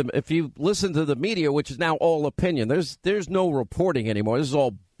 if you listen to the media, which is now all opinion, there's no reporting anymore. This is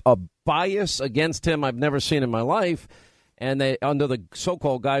all a bias against him I've never seen in my life. And they, under the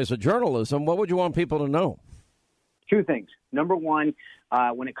so-called guise of journalism, what would you want people to know? Two things. Number one,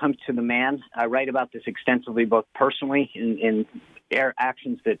 when it comes to the man, I write about this extensively, both personally in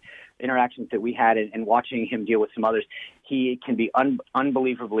interactions that we had and watching him deal with some others. He can be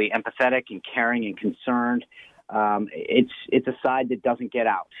unbelievably empathetic and caring and concerned. It's a side that doesn't get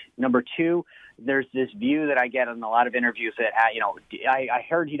out. Number two, there's this view that I get in a lot of interviews that, I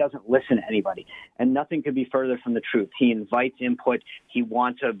heard he doesn't listen to anybody, and nothing could be further from the truth. He invites input. He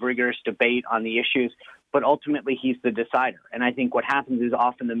wants a rigorous debate on the issues, but ultimately he's the decider. And I think what happens is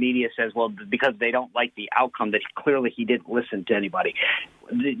often the media says, well, because they don't like the outcome, that clearly he didn't listen to anybody.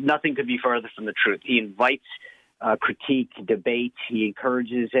 Nothing could be further from the truth. He invites critique, debate. He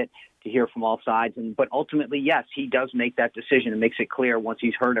encourages it to hear from all sides. But ultimately, yes, he does make that decision and makes it clear once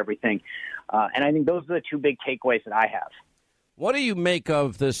he's heard everything. And I think those are the two big takeaways that I have. What do you make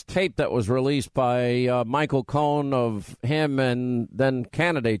of this tape that was released by Michael Cohen of him and then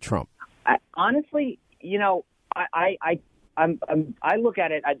candidate Trump? Honestly, I look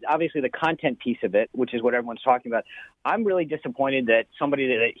at it, obviously the content piece of it, which is what everyone's talking about. I'm really disappointed that somebody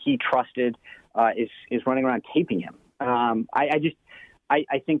that he trusted is running around taping him. I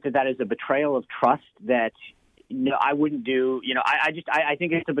think that is a betrayal of trust that I wouldn't do. I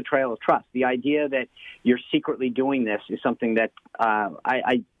think it's a betrayal of trust. The idea that you're secretly doing this is something that I'm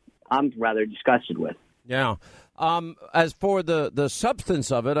rather disgusted with. Yeah. As for the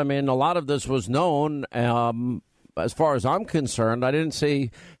substance of it, I mean, a lot of this was known. As far as I'm concerned, I didn't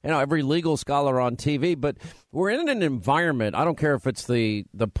see, every legal scholar on TV, but we're in an environment. I don't care if it's the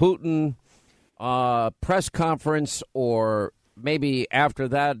Putin press conference or maybe after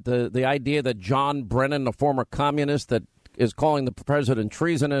that, the idea that John Brennan, a former communist that is calling the president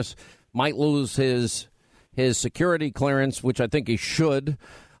treasonous, might lose his security clearance, which I think he should,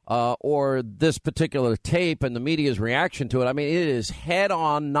 or this particular tape and the media's reaction to it. I mean, it is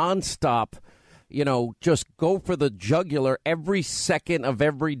head-on, nonstop, just go for the jugular every second of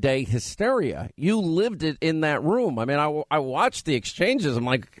everyday hysteria. You lived it in that room. I mean, I watched the exchanges. I'm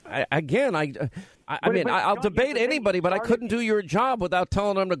like, I'll debate anybody, but I couldn't do your job without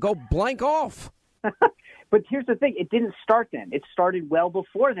telling them to go blank off. But here's the thing. It didn't start then. It started well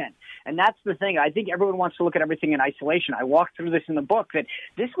before then. And that's the thing. I think everyone wants to look at everything in isolation. I walked through this in the book, that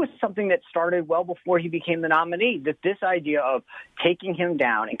this was something that started well before he became the nominee, that this idea of taking him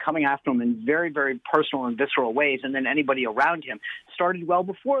down and coming after him in very, very personal and visceral ways, and then anybody around him, started well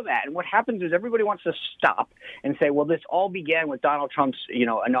before that. And what happens is everybody wants to stop and say, well, this all began with Donald Trump's,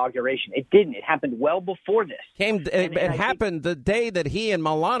 inauguration. It didn't. It happened well before this. It happened the day that he and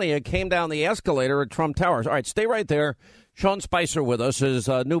Melania came down the escalator at Trump Towers. All right, stay right there. Sean Spicer with us. His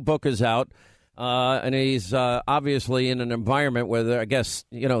new book is out, and he's obviously in an environment where I guess,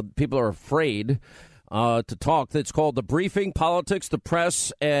 people are afraid to talk. It's called The Briefing, Politics, the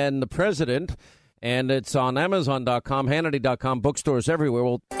Press, and the President, and it's on Amazon.com, Hannity.com, bookstores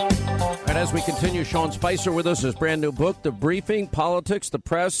everywhere. And as we continue, Sean Spicer with us, his brand new book, The Briefing, Politics, the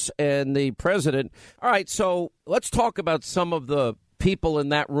Press, and the President. All right, so let's talk about some of the people in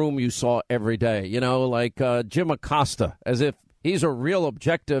that room you saw every day, like Jim Acosta, as if he's a real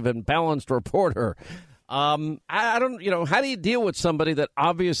objective and balanced reporter. I don't, how do you deal with somebody that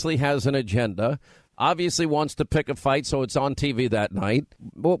obviously has an agenda, obviously wants to pick a fight, so it's on TV that night?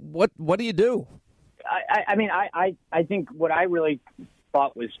 What do you do? I think what I really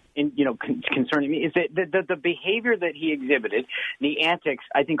thought was, concerning me is that the behavior that he exhibited, the antics,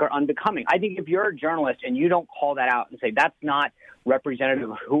 I think are unbecoming. I think if you're a journalist and you don't call that out and say that's not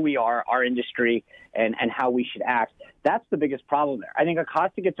representative of who we are, our industry, and how we should act, that's the biggest problem there. I think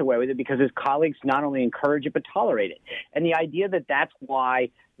Acosta gets away with it because his colleagues not only encourage it but tolerate it. And the idea that that's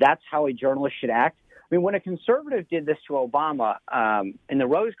how a journalist should act. I mean, when a conservative did this to Obama in the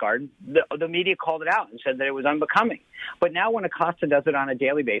Rose Garden, the media called it out and said that it was unbecoming. But now when Acosta does it on a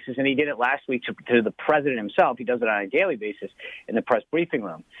daily basis, and he did it last week to the president himself, he does it on a daily basis in the press briefing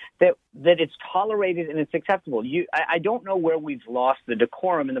room, that it's tolerated and it's acceptable. I don't know where we've lost the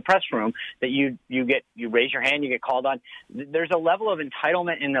decorum in the press room that you raise your hand, you get called on. There's a level of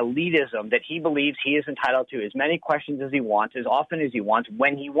entitlement and elitism that he believes he is entitled to as many questions as he wants, as often as he wants,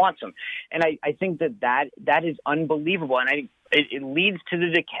 when he wants them. And I think that is unbelievable, and I think it leads to the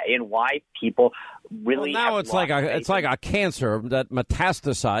decay and why people really. Well, now it's like a cancer that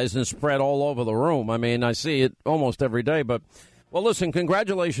metastasized and spread all over the room. I mean, I see it almost every day. But well, listen,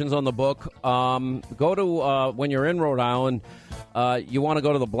 congratulations on the book. Go to when you're in Rhode Island. You want to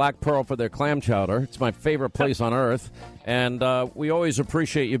go to the Black Pearl for their clam chowder. It's my favorite place on earth. And we always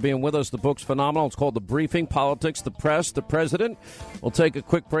appreciate you being with us. The book's phenomenal. It's called The Briefing, Politics, the Press, the President. We'll take a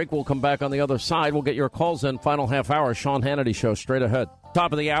quick break. We'll come back on the other side. We'll get your calls in. Final half hour, Sean Hannity Show, straight ahead.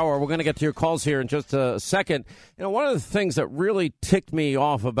 Top of the hour. We're going to get to your calls here in just a second. One of the things that really ticked me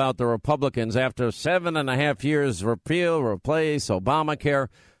off about the Republicans after 7.5 years, repeal, replace, Obamacare,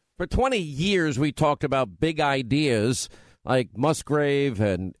 for 20 years we talked about big ideas like Musgrave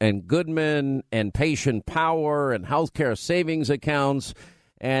and Goodman and patient power and healthcare savings accounts.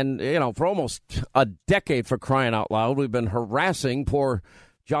 And, for almost a decade, for crying out loud, we've been harassing poor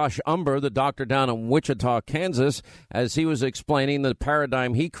Josh Umber, the doctor down in Wichita, Kansas, as he was explaining the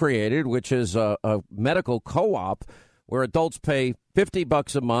paradigm he created, which is a medical co-op where adults pay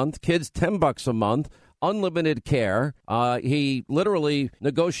 $50 a month, kids $10 a month, unlimited care. He literally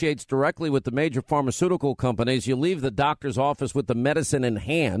negotiates directly with the major pharmaceutical companies. You leave the doctor's office with the medicine in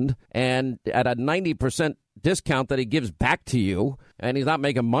hand and at a 90% discount that he gives back to you. And he's not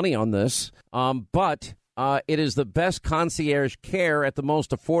making money on this. But it is the best concierge care at the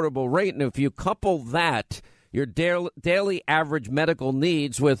most affordable rate. And if you couple that, your daily average medical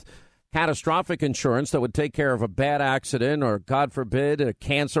needs with catastrophic insurance that would take care of a bad accident or, God forbid, a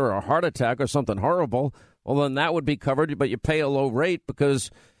cancer or a heart attack or something horrible, well, then that would be covered, but you pay a low rate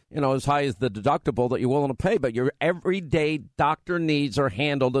because, as high as the deductible that you're willing to pay. But your everyday doctor needs are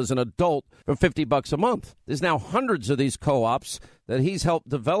handled as an adult for $50 a month. There's now hundreds of these co-ops that he's helped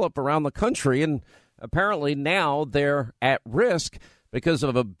develop around the country, and apparently now they're at risk because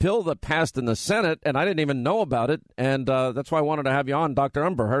of a bill that passed in the Senate, and I didn't even know about it. And that's why I wanted to have you on. Dr.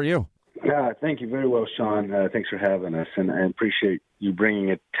 Umber, how are you? Thank you very well, Sean. Thanks for having us, and I appreciate you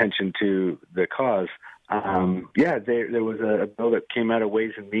bringing attention to the cause. There was a bill that came out of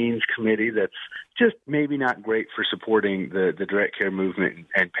Ways and Means Committee that's just maybe not great for supporting the direct care movement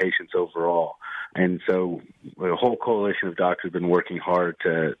and patients overall. And so a whole coalition of doctors have been working hard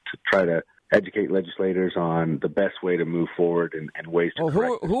to try to educate legislators on the best way to move forward and ways to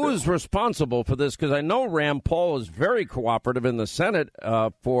correct who is responsible for this? Because I know Rand Paul is very cooperative in the Senate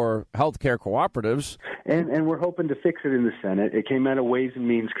for healthcare cooperatives. And we're hoping to fix it in the Senate. It came out of Ways and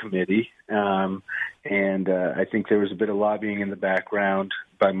Means Committee, and I think there was a bit of lobbying in the background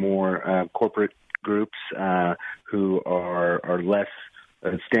by more corporate groups who are less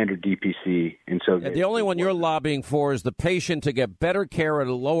standard DPC. And so the only one you're lobbying for is the patient to get better care at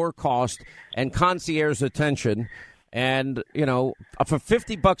a lower cost and concierge attention. And, you know, for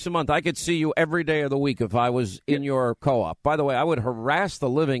 $50 a month, I could see you every day of the week if I was in your co-op. By the way, I would harass the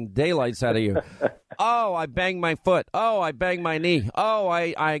living daylights out of you. Oh, I banged my foot. Oh, I banged my knee. Oh,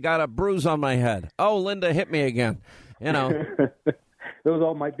 I got a bruise on my head. Oh, Linda hit me again. You know. Those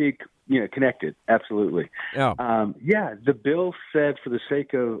all might be connected. Absolutely. Yeah. The bill said, for the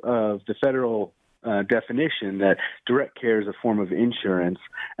sake of the federal definition, that direct care is a form of insurance,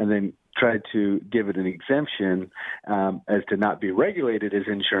 and then tried to give it an exemption as to not be regulated as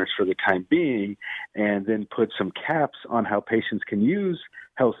insurance for the time being, and then put some caps on how patients can use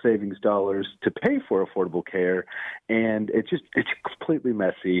health savings dollars to pay for affordable care. And it's completely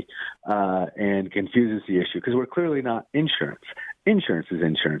messy and confuses the issue, because we're clearly not insurance. Insurance is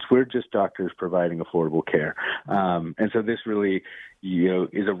insurance. We're just doctors providing affordable care. And so this really,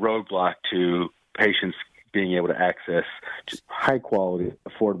 is a roadblock to patients being able to access just high-quality,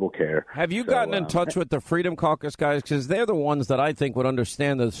 affordable care. Have you gotten in touch with the Freedom Caucus guys? Because they're the ones that I think would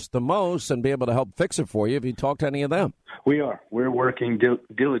understand this the most and be able to help fix it for you. Have you talked to any of them? We are. We're working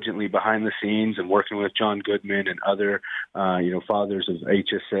diligently behind the scenes and working with John Goodman and other, fathers of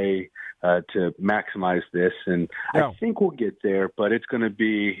HSA to maximize this. And I think we'll get there, but it's going to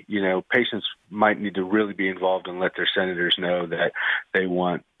be, patients might need to really be involved and let their senators know that they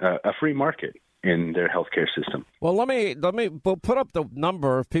want a free market in their healthcare system. Well, we'll put up the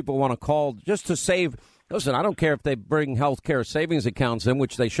number if people want to call just to save. Listen, I don't care if they bring healthcare savings accounts in,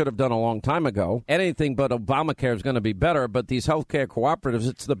 which they should have done a long time ago. Anything but Obamacare is going to be better. But these healthcare cooperatives,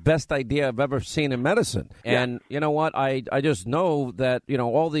 it's the best idea I've ever seen in medicine. Yeah. And you know what? I just know that,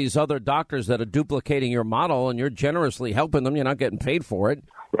 all these other doctors that are duplicating your model and you're generously helping them, you're not getting paid for it.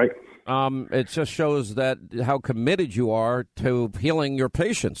 Right. It just shows that how committed you are to healing your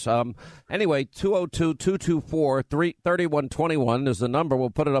patients. Anyway, 202-224-3121 is the number. We'll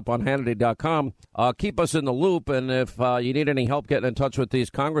put it up on Hannity.com. Keep us in the loop, and if you need any help getting in touch with these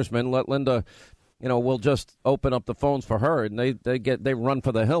congressmen, let Linda, we'll just open up the phones for her, and they run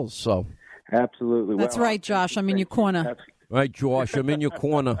for the hills. So absolutely, that's right, Josh. I'm in your corner. Right, Josh, I'm in your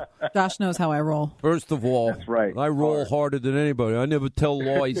corner. Josh knows how I roll. First of all, that's right. I roll harder than anybody. I never tell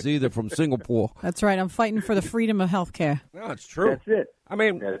lies either from Singapore. That's right. I'm fighting for the freedom of health care. No, it's true. That's it. I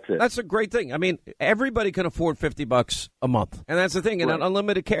mean, that's a great thing. I mean, everybody can afford $50 a month. And that's the thing. And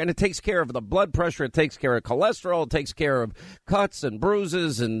unlimited care. And it takes care of the blood pressure. It takes care of cholesterol. It takes care of cuts and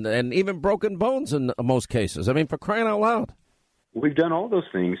bruises and even broken bones in most cases. I mean, for crying out loud. We've done all those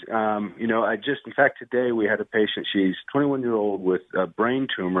things. In fact, today we had a patient. She's 21-year-old with a brain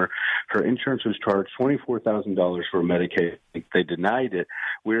tumor. Her insurance was charged $24,000 for Medicaid. They denied it.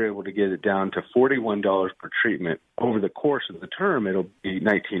 We were able to get it down to $41 per treatment. Over the course of the term, it'll be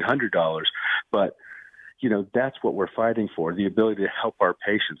 $1,900. But, that's what we're fighting for, the ability to help our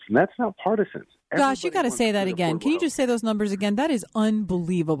patients. And that's not partisan. Gosh, you got to say that again. Can you just say those numbers again? That is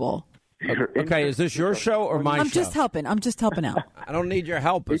unbelievable. Okay, is this your show or my show? I'm just helping out. I don't need your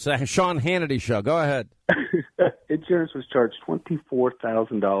help. It's a Sean Hannity show. Go ahead. Insurance was charged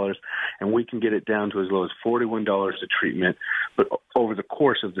 $24,000, and we can get it down to as low as $41 a treatment. But over the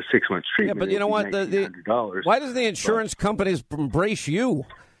course of the 6-month treatment, but you know what? Why does the insurance companies embrace you?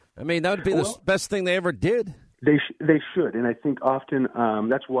 I mean, that would be the best thing they ever did. They should, and I think often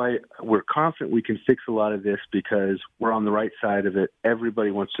that's why we're confident we can fix a lot of this, because we're on the right side of it. Everybody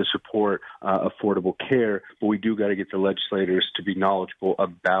wants to support affordable care, but we do got to get the legislators to be knowledgeable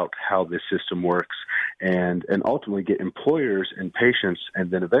about how this system works, and ultimately get employers and patients, and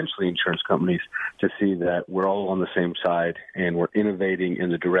then eventually insurance companies, to see that we're all on the same side and we're innovating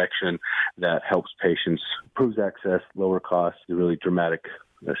in the direction that helps patients, improves access, lower costs, the really dramatic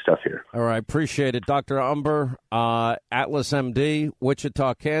stuff here. All right, appreciate it. Dr. Umber, Atlas MD,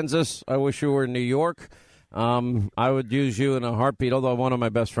 Wichita, Kansas. I wish you were in New York. I would use you in a heartbeat, although one of my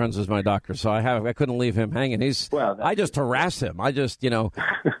best friends is my doctor, so I couldn't leave him hanging. I just harass him. I just,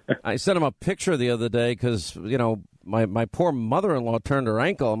 I sent him a picture the other day because, my poor mother-in-law turned her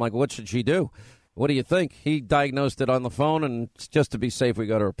ankle. I'm like, what should she do? What do you think? He diagnosed it on the phone, and just to be safe, we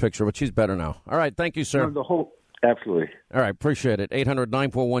got her a picture, but she's better now. All right, thank you, sir. Absolutely. All right, appreciate it.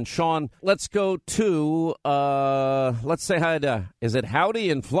 800-941. Sean, let's go to, let's say hi to, is it Howdy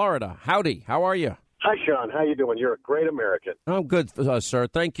in Florida? Howdy, how are you? Hi, Sean. How you doing? You're a great American. I'm good, sir.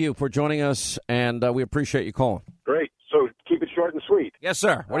 Thank you for joining us, and we appreciate you calling. Great. So keep it short and sweet. Yes,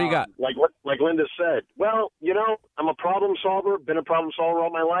 sir. What do you got? Like Linda said, well, I'm a problem solver, been a problem solver all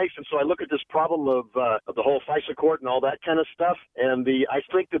my life, and so I look at this problem of the whole FISA court and all that kind of stuff, and I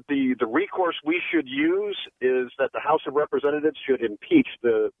think that the recourse we should use is that the House of Representatives should impeach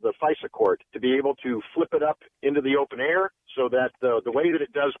the FISA court to be able to flip it up into the open air so that the way that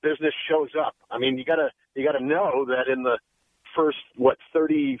it does business shows up. I mean, you gotta know that in the first,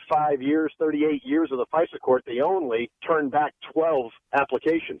 38 years of the FISA court, they only turned back 12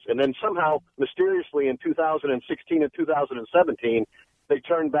 applications. And then somehow, mysteriously, in 2016 and 2017, they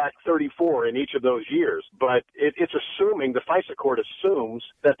turned back 34 in each of those years. But it's assuming, the FISA court assumes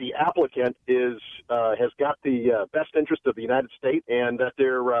that the applicant has got the best interest of the United States and that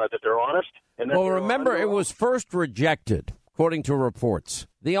they're honest. And that remember, it was first rejected, according to reports.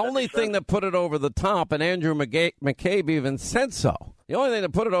 The only thing that put it over the top, and Andrew McCabe even said so, the only thing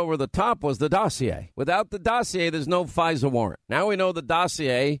that put it over the top was the dossier. Without the dossier, there's no FISA warrant. Now we know the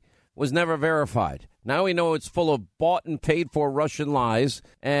dossier was never verified. Now we know it's full of bought and paid for Russian lies,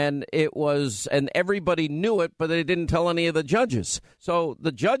 and everybody knew it, but they didn't tell any of the judges. So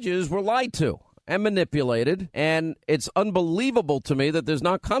the judges were lied to and manipulated, and it's unbelievable to me that there's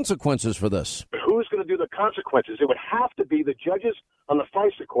not consequences for this. Who's going to do the consequences? It would have to be the judges on the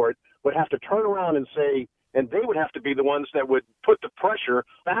FISA court would have to turn around and say, and they would have to be the ones that would put the pressure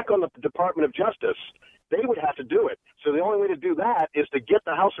back on the Department of Justice. They would have to do it. So the only way to do that is to get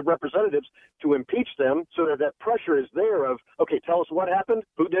the House of Representatives to impeach them so that pressure is there of, okay, tell us what happened,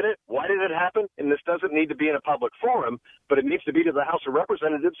 who did it, why did it happen, and this doesn't need to be in a public forum, but it needs to be to the House of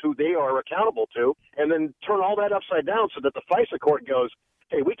Representatives who they are accountable to, and then turn all that upside down so that the FISA court goes,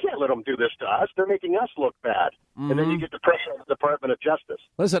 hey, we can't let them do this to us. They're making us look bad. Mm-hmm. And then you get the pressure on the Department of Justice.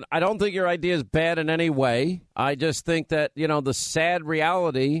 Listen, I don't think your idea is bad in any way. I just think that, the sad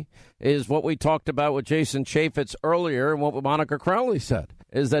reality is what we talked about with Jason Chaffetz earlier and what Monica Crowley said,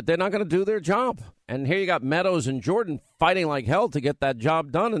 is that they're not going to do their job. And here you got Meadows and Jordan fighting like hell to get that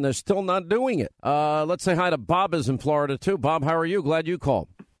job done, and they're still not doing it. Let's say hi to Bob is in Florida, too. Bob, how are you? Glad you called.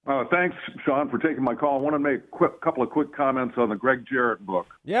 Thanks, Sean, for taking my call. I want to make a couple of quick comments on the Greg Jarrett book.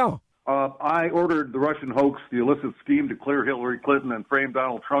 Yeah. I ordered The Russian Hoax, The Illicit Scheme to Clear Hillary Clinton and Frame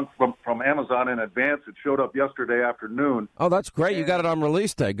Donald Trump from Amazon in advance. It showed up yesterday afternoon. Oh, that's great. You got it on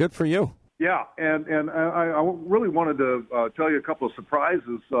release day. Good for you. Yeah, and I really wanted to tell you a couple of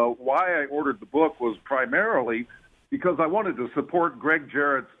surprises. Why I ordered the book was primarily because I wanted to support Greg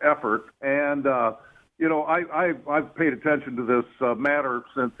Jarrett's effort, and I've paid attention to this matter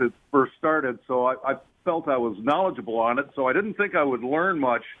since it first started, so I felt I was knowledgeable on it, so I didn't think I would learn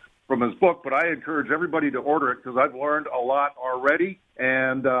much from his book, but I encourage everybody to order it because I've learned a lot already,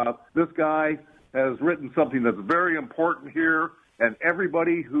 and this guy has written something that's very important here, and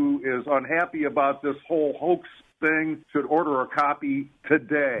everybody who is unhappy about this whole hoax thing should order a copy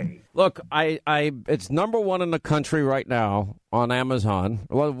today. Look, it's number one in the country right now on Amazon.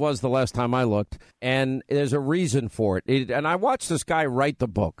 Well, it was the last time I looked, and there's a reason for it. And I watched this guy write the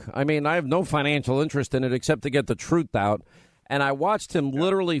book. I mean, I have no financial interest in it except to get the truth out. And I watched him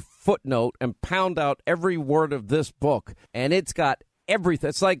literally footnote and pound out every word of this book, and it's got everything.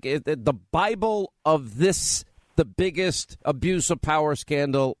 It's like the Bible of the biggest abuse of power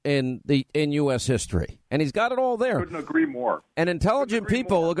scandal in U.S. history. And he's got it all there. Couldn't agree more. And intelligent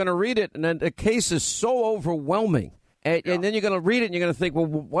people are going to read it, and then the case is so overwhelming. And then you're going to read it, and you're going to think, well,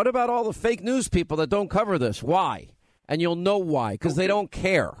 what about all the fake news people that don't cover this? Why? And you'll know why, because they don't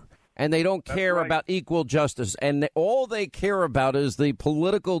care. And they don't care about equal justice. And all they care about is the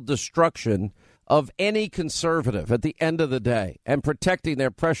political destruction of any conservative at the end of the day and protecting their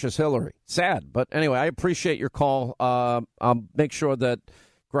precious Hillary. Sad. But anyway, I appreciate your call. I'll make sure that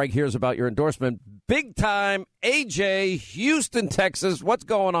Greg hears about your endorsement. Big time, AJ, Houston, Texas. What's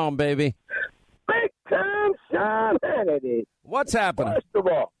going on, baby? Big time, Sean Hannity. What's happening? First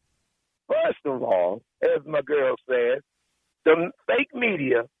of all, as my girl said, the fake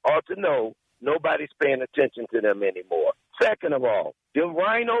media ought to know nobody's paying attention to them anymore. Second of all, the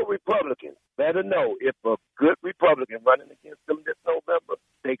rhino Republicans better know if a good Republican running against them this November,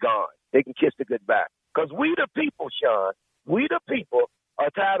 they gone. They can kiss the goodbye. Because we the people, Sean, we the people are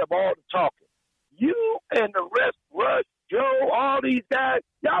tired of all the talking. You and the rest, Rush, Joe, all these guys,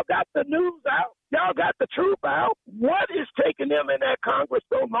 y'all got the news out. Y'all got the truth out. What is taking them in that Congress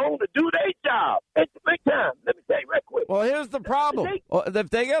so long to do their job? At the big time, let me say right quick. Well, here's the problem. If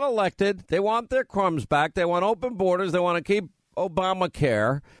they get elected, they want their crumbs back. They want open borders. They want to keep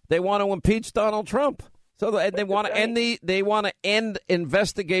Obamacare. They want to impeach Donald Trump. So they want to end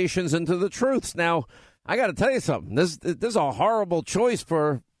investigations into the truths. Now, I got to tell you something. This is a horrible choice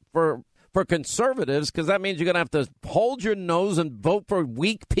for conservatives, because that means you're going to have to hold your nose and vote for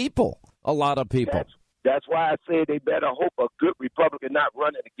weak people. A lot of people. That's why I say they better hope a good Republican not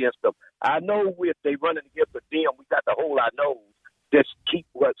running against them. I know if they running against them, we got to hold our nose, just keep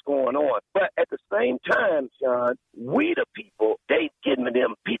what's going on. But at the same time, Sean, we the people, they giving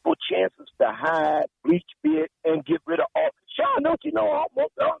them people chances to hide, bleach bit, and get rid of all. Sean, don't you know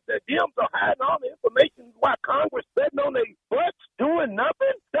almost all the Dems are hiding all the information while Congress sitting on their butts doing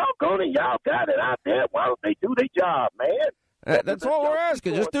nothing? Doggone it, y'all got it out there. Why don't they do their job, man? That's all we're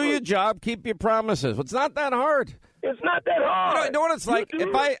asking. Just do your job. Keep your promises. It's not that hard. It's not that hard. You know what it's like?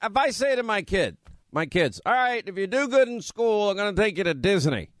 If I say to my kids, all right, if you do good in school, I'm going to take you to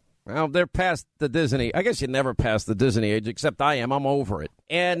Disney. Well, they're past the Disney. I guess you never pass the Disney age, except I am. I'm over it.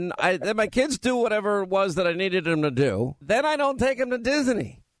 And then my kids do whatever it was that I needed them to do. Then I don't take them to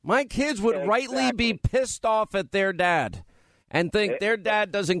Disney. My kids would rightly be pissed off at their dad and think their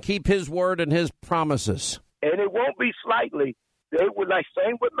dad doesn't keep his word and his promises. And it won't be slightly. They would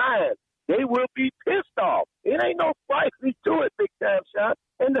same with mine. They will be pissed off. It ain't no slightly to it, big time, Sean.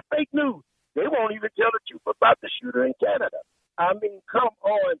 And the fake news, they won't even tell the truth about the shooter in Canada. I mean, come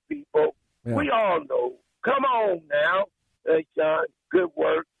on, people. Yeah. We all know. Come on now. Hey, Sean, good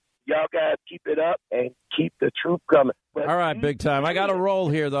work. Y'all guys keep it up and keep the truth coming. But all right, big time. I got to roll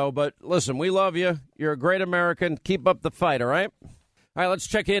here, though. But listen, we love you. You're a great American. Keep up the fight, all right? All right, let's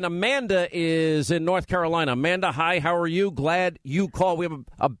check in. Amanda is in North Carolina. Amanda, hi, how are you? Glad you called. We have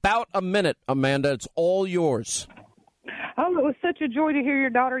about a minute, Amanda. It's all yours. Oh, it was such a joy to hear your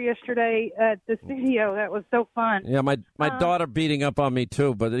daughter yesterday at the studio. That was so fun. Yeah, my daughter beating up on me,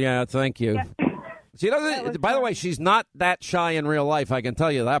 too. But, yeah, thank you. Yeah. She doesn't. By the way, she's not that shy in real life. I can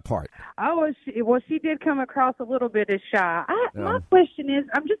tell you that part. Oh, she did come across a little bit as shy. My question is,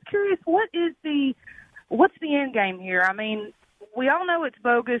 I'm just curious, what's the end game here? I mean, we all know it's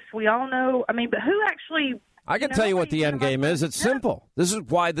bogus. We all know. I mean, but who actually? I can tell you what the end game is. It's simple. This is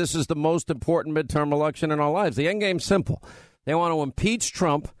why this is the most important midterm election in our lives. The end game's simple. They want to impeach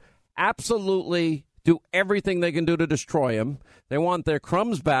Trump, absolutely do everything they can do to destroy him. They want their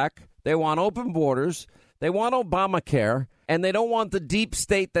crumbs back. They want open borders. They want Obamacare. And they don't want the deep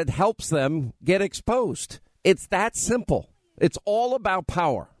state that helps them get exposed. It's that simple. It's all about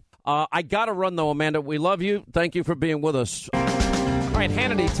power. I got to run, though, Amanda. We love you. Thank you for being with us. All right,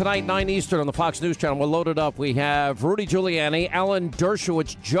 Hannity, tonight, 9 Eastern on the Fox News Channel. We're loaded up. We have Rudy Giuliani, Alan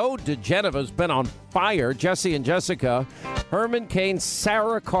Dershowitz, Joe DeGeneva's been on fire, Jesse and Jessica, Herman Cain,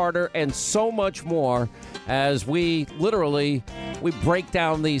 Sarah Carter, and so much more as we break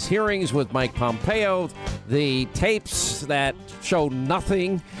down these hearings with Mike Pompeo, the tapes that show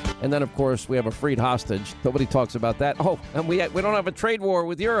nothing, and then, of course, we have a freed hostage. Nobody talks about that. Oh, and we don't have a trade war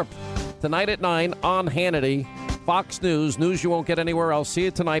with Europe. Tonight at 9 on Hannity. Fox News, news you won't get anywhere else. See you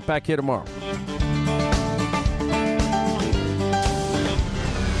tonight, back here tomorrow.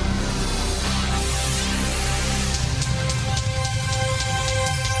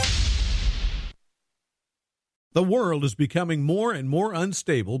 The world is becoming more and more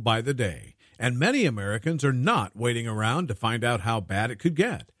unstable by the day, and many Americans are not waiting around to find out how bad it could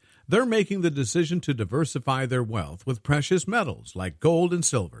get. They're making the decision to diversify their wealth with precious metals like gold and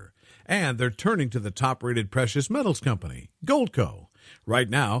silver. And they're turning to the top-rated precious metals company, Goldco. Right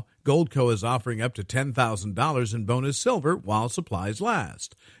now, Goldco is offering up to $10,000 in bonus silver while supplies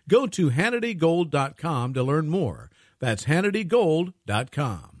last. Go to HannityGold.com to learn more. That's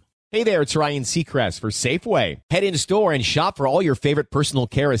HannityGold.com. Hey there, it's Ryan Seacrest for Safeway. Head in store and shop for all your favorite personal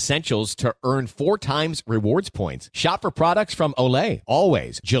care essentials to earn 4 times rewards points. Shop for products from Olay,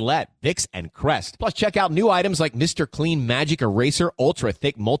 Always, Gillette, Vicks, and Crest. Plus, check out new items like Mr. Clean Magic Eraser Ultra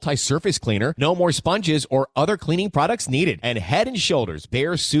Thick Multi-Surface Cleaner. No more sponges or other cleaning products needed. And Head & Shoulders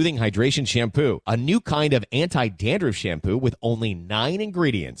Bare Soothing Hydration Shampoo, a new kind of anti-dandruff shampoo with only 9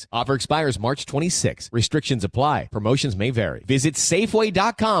 ingredients. Offer expires March 26. Restrictions apply. Promotions may vary. Visit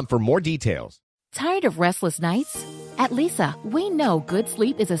Safeway.com for more details. Tired of restless nights? At Leesa, we know good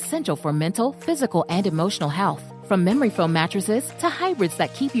sleep is essential for mental, physical, and emotional health. From memory foam mattresses to hybrids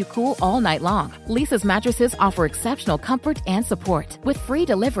that keep you cool all night long, Leesa's mattresses offer exceptional comfort and support with free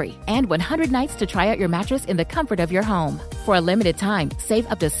delivery and 100 nights to try out your mattress in the comfort of your home. For a limited time,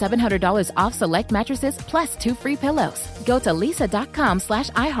 save up to $700 off select mattresses plus 2 free pillows. Go to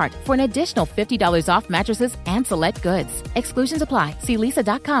leesa.com/iHeart for an additional $50 off mattresses and select goods. Exclusions apply. See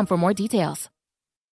leesa.com for more details.